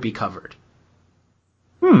feet would be covered.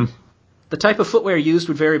 The type of footwear used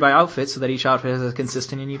would vary by outfit so that each outfit has a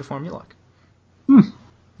consistent and uniform look. What's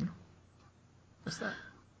that?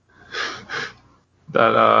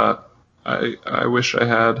 That, I wish I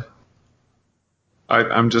had.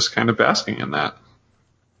 I'm just kind of basking in that.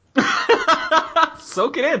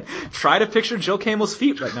 Soak it in. Try to picture Joe Camel's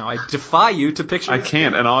feet right now. I defy you to picture. I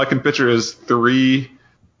can't, and all I can picture is three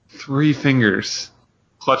fingers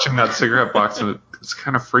clutching that cigarette box, and it's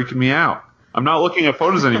kind of freaking me out. I'm not looking at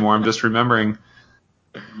photos anymore. I'm just remembering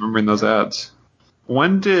those ads.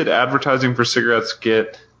 When did advertising for cigarettes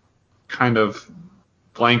get kind of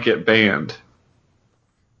blanket banned?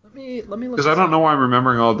 Let me look. Because I don't know why I'm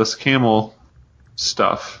remembering all this camel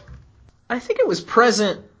stuff. I think it was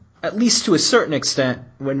present, at least to a certain extent,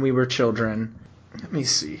 when we were children. Let me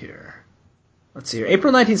see here. Let's see here.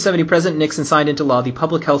 April 1970, President Nixon signed into law the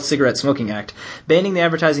Public Health Cigarette Smoking Act, banning the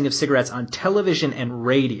advertising of cigarettes on television and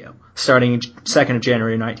radio, starting 2nd of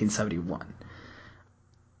January 1971.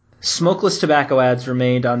 Smokeless tobacco ads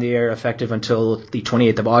remained on the air effective until the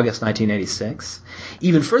 28th of August 1986.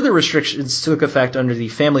 Even further restrictions took effect under the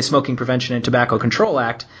Family Smoking Prevention and Tobacco Control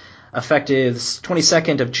Act. Effective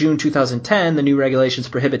 22nd of June 2010, the new regulations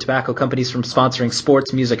prohibit tobacco companies from sponsoring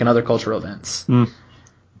sports, music, and other cultural events.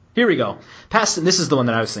 Here we go. This is the one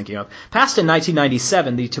that I was thinking of. Passed in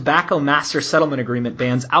 1997, the Tobacco Master Settlement Agreement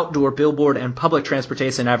bans outdoor billboard and public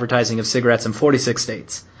transportation advertising of cigarettes in 46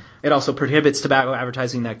 states. It also prohibits tobacco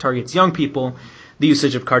advertising that targets young people, the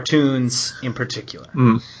usage of cartoons in particular.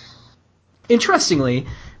 Interestingly,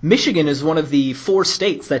 Michigan is one of the 4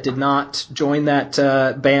 states that did not join that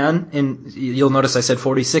ban. And you'll notice I said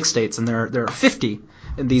 46 states, and there are 50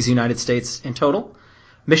 in these United States in total.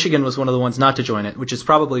 Michigan was one of the ones not to join it, which is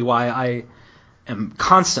probably why I am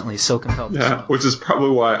constantly so compelled to smoke. Which is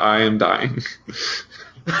probably why I am dying.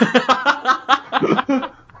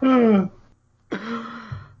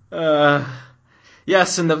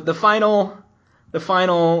 Yes, and the final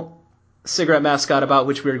cigarette mascot about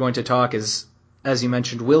which we are going to talk is, as you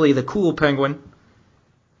mentioned, Willie the Cool Penguin.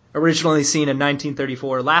 Originally seen in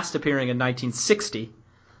 1934, last appearing in 1960.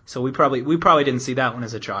 So we probably didn't see that one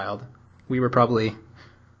as a child. We were probably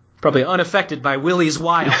unaffected by Willie's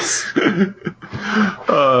wiles.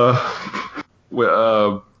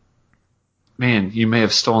 Man, you may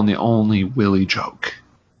have stolen the only Willie joke.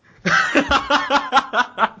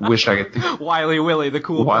 Wish I could think. Wily Willie, the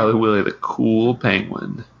cool. Wily Willie, the cool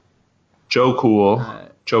penguin. Joe Cool,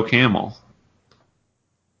 Joe Camel.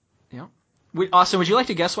 Yeah. Austin, would you like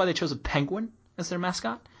to guess why they chose a penguin as their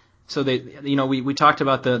mascot? So we talked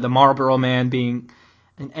about the Marlboro Man being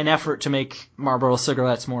an effort to make Marlboro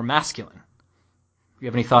cigarettes more masculine. Do you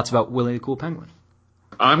have any thoughts about Willie the Cool Penguin?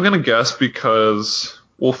 I'm going to guess because,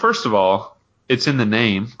 well, first of all, it's in the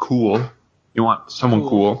name, cool. You want someone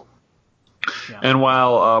cool. Yeah. And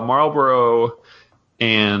while Marlboro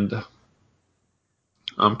and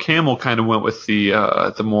Camel kind of went with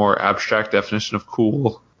the more abstract definition of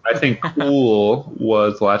cool, I think cool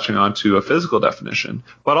was latching onto a physical definition.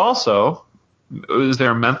 But also, is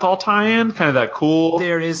there a menthol tie-in? Kind of that cool?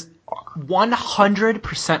 There is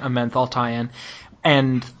 100% a menthol tie-in.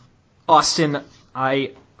 And Austin,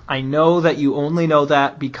 I know that you only know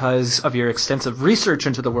that because of your extensive research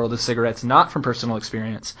into the world of cigarettes, not from personal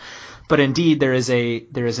experience. But indeed, there is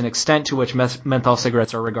an extent to which menthol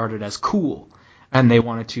cigarettes are regarded as cool, and they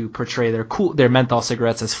wanted to portray their menthol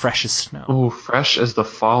cigarettes as fresh as snow. Oh, fresh as the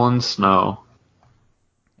fallen snow.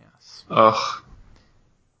 Yes. Ugh.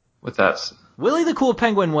 With that, Willie the Cool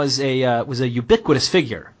Penguin was a ubiquitous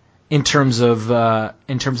figure in terms of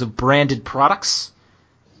branded products.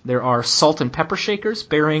 There are salt and pepper shakers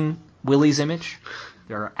bearing Willie's image.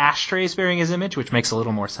 There are ashtrays bearing his image, which makes a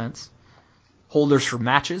little more sense. Holders for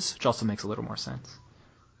matches, which also makes a little more sense.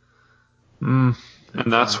 And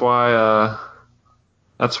that's why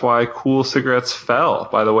Cool cigarettes fell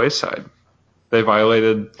by the wayside. They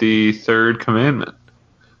violated the third commandment.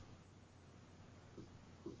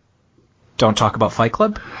 Don't talk about Fight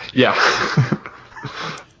Club? Yeah.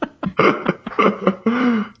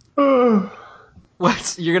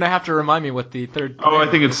 You're going to have to remind me what the third Oh, I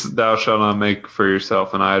think it's thou shalt not make for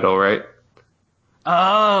yourself an idol, right?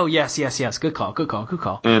 Oh, yes. Good call.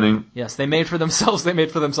 And Yes, they made for themselves an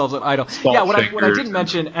idol. Salt Yeah, what I shakers. didn't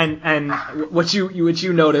mention and what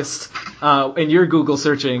you noticed in your Google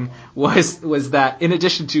searching was that in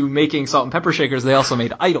addition to making salt and pepper shakers, they also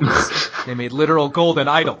made idols. They made literal golden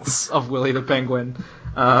idols of Willie the Penguin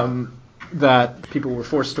that people were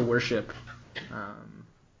forced to worship.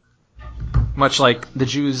 Much like the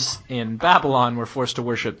Jews in Babylon were forced to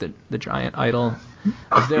worship the giant idol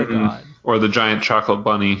of their god. or the giant chocolate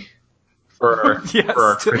bunny for our, Yes, for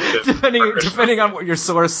our Christian. depending on what your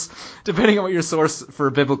source for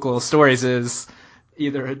biblical stories is,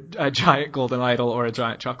 either a giant golden idol or a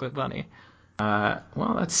giant chocolate bunny.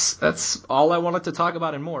 Well, that's all I wanted to talk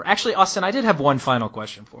about and more. Actually, Austin, I did have one final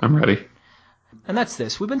question for you. I'm ready. And that's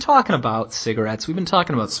this. We've been talking about cigarettes. We've been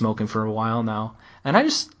talking about smoking for a while now. And I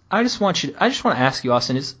just want to ask you,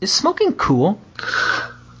 Austin, is smoking cool?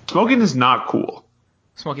 Smoking is not cool.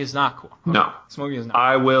 Smoking is not cool. No. Smoking is not.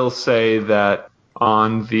 I will say that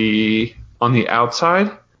on the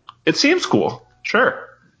outside, it seems cool. Sure.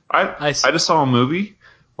 I just saw a movie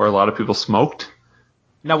where a lot of people smoked.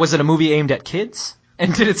 Now, was it a movie aimed at kids?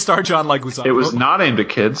 And did it star John Leguizamo? It was not aimed at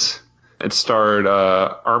kids. It starred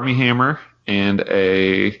Armie Hammer and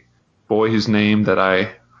a boy whose name that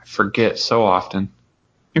I forget so often.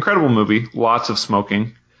 Incredible movie. Lots of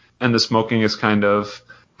smoking. And the smoking is kind of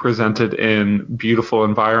presented in beautiful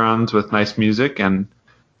environs with nice music and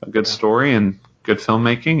a good story and good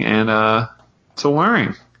filmmaking. And it's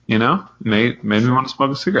alluring, you know? Made me want to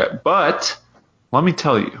smoke a cigarette. But let me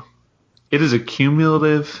tell you, it is a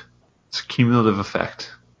cumulative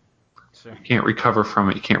effect. Sure. You can't recover from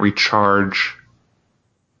it. You can't recharge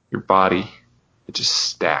your body. It just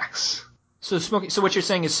stacks. So what you're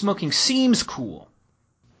saying is smoking seems cool.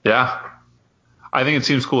 Yeah. I think it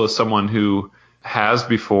seems cool as someone who has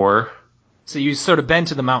before. So you sort of been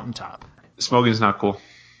to the mountaintop. Smoking is not cool.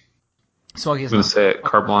 Smoking is I'm going not to say it,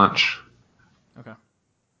 carte blanche. Okay.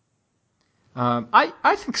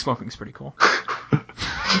 I think smoking's pretty cool.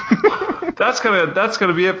 That's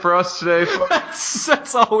gonna be it for us today, folks.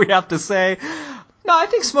 That's all we have to say. No, I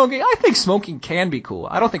think smoking can be cool.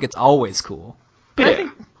 I don't think it's always cool. But Yeah.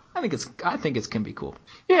 I think it can be cool.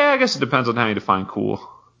 Yeah, I guess it depends on how you define cool.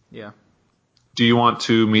 Yeah. Do you want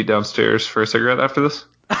to meet downstairs for a cigarette after this?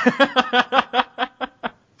 I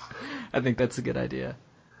think that's a good idea.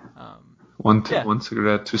 One Yeah.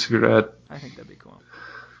 cigarette, two cigarette. I think that'd be cool.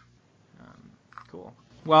 Cool.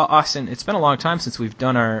 Well, Austin, it's been a long time since we've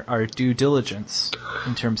done our due diligence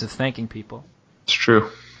in terms of thanking people. It's true.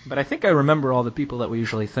 But I think I remember all the people that we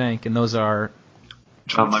usually thank, and those are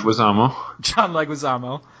John Leguizamo. John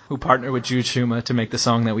Leguizamo, who partnered with Jude Schuma to make the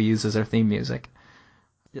song that we use as our theme music.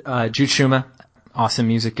 Jude Schuma, awesome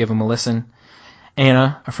music, give him a listen.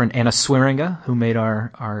 Anna, our friend Anna Swearinga, who made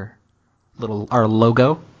our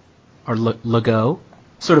logo,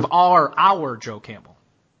 sort of our Joe Campbell.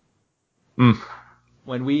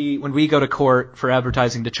 When we go to court for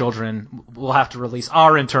advertising to children, we'll have to release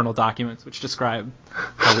our internal documents which describe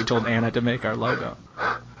how we told Anna to make our logo.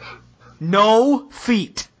 No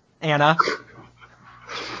feet, Anna.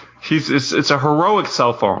 It's a heroic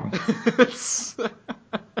cell phone.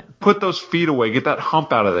 Put those feet away. Get that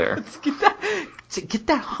hump out of there. Get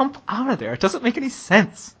that hump out of there. It doesn't make any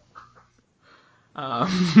sense. Do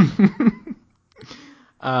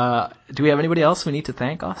we have anybody else we need to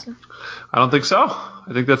thank, Austin? I don't think so.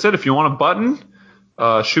 I think that's it. If you want a button,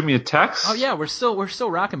 shoot me a text. Oh yeah, we're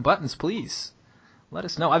still rocking buttons. Please let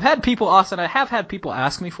us know. I have had people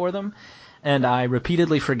ask me for them, and I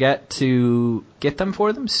repeatedly forget to get them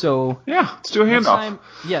for them. So yeah, let's do a handoff.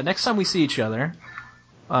 Next time we see each other,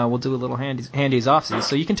 we'll do a little handies offsies.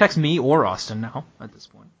 So you can text me or Austin now at this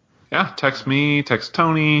point. Yeah, text me, text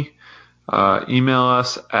Tony, email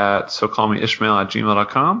us at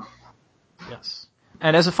socallmeishmael@gmail.com. Yes.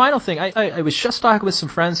 And as a final thing, I was just talking with some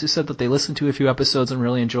friends who said that they listened to a few episodes and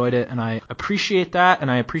really enjoyed it, and I appreciate that, and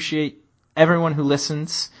I appreciate everyone who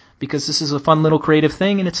listens, because this is a fun little creative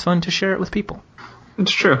thing, and it's fun to share it with people. It's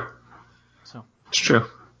true. It's true,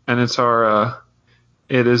 and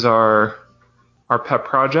it is our pet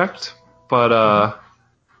project, but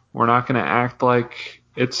we're not going to act like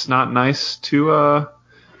it's not nice to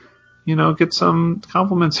get some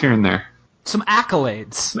compliments here and there. Some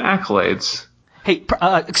accolades. Some accolades. Hey,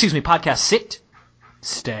 excuse me, podcast sit,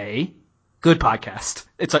 stay, good podcast.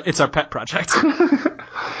 It's our pet project.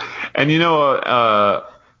 And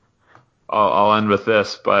I'll end with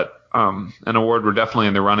this, but an award we're definitely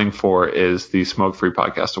in the running for is the Smoke Free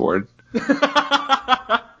Podcast Award.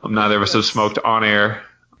 Neither of us have smoked on air,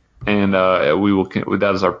 and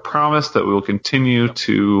that is our promise that we will continue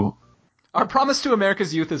to. Our promise to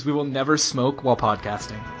America's youth is we will never smoke while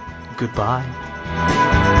podcasting. Goodbye.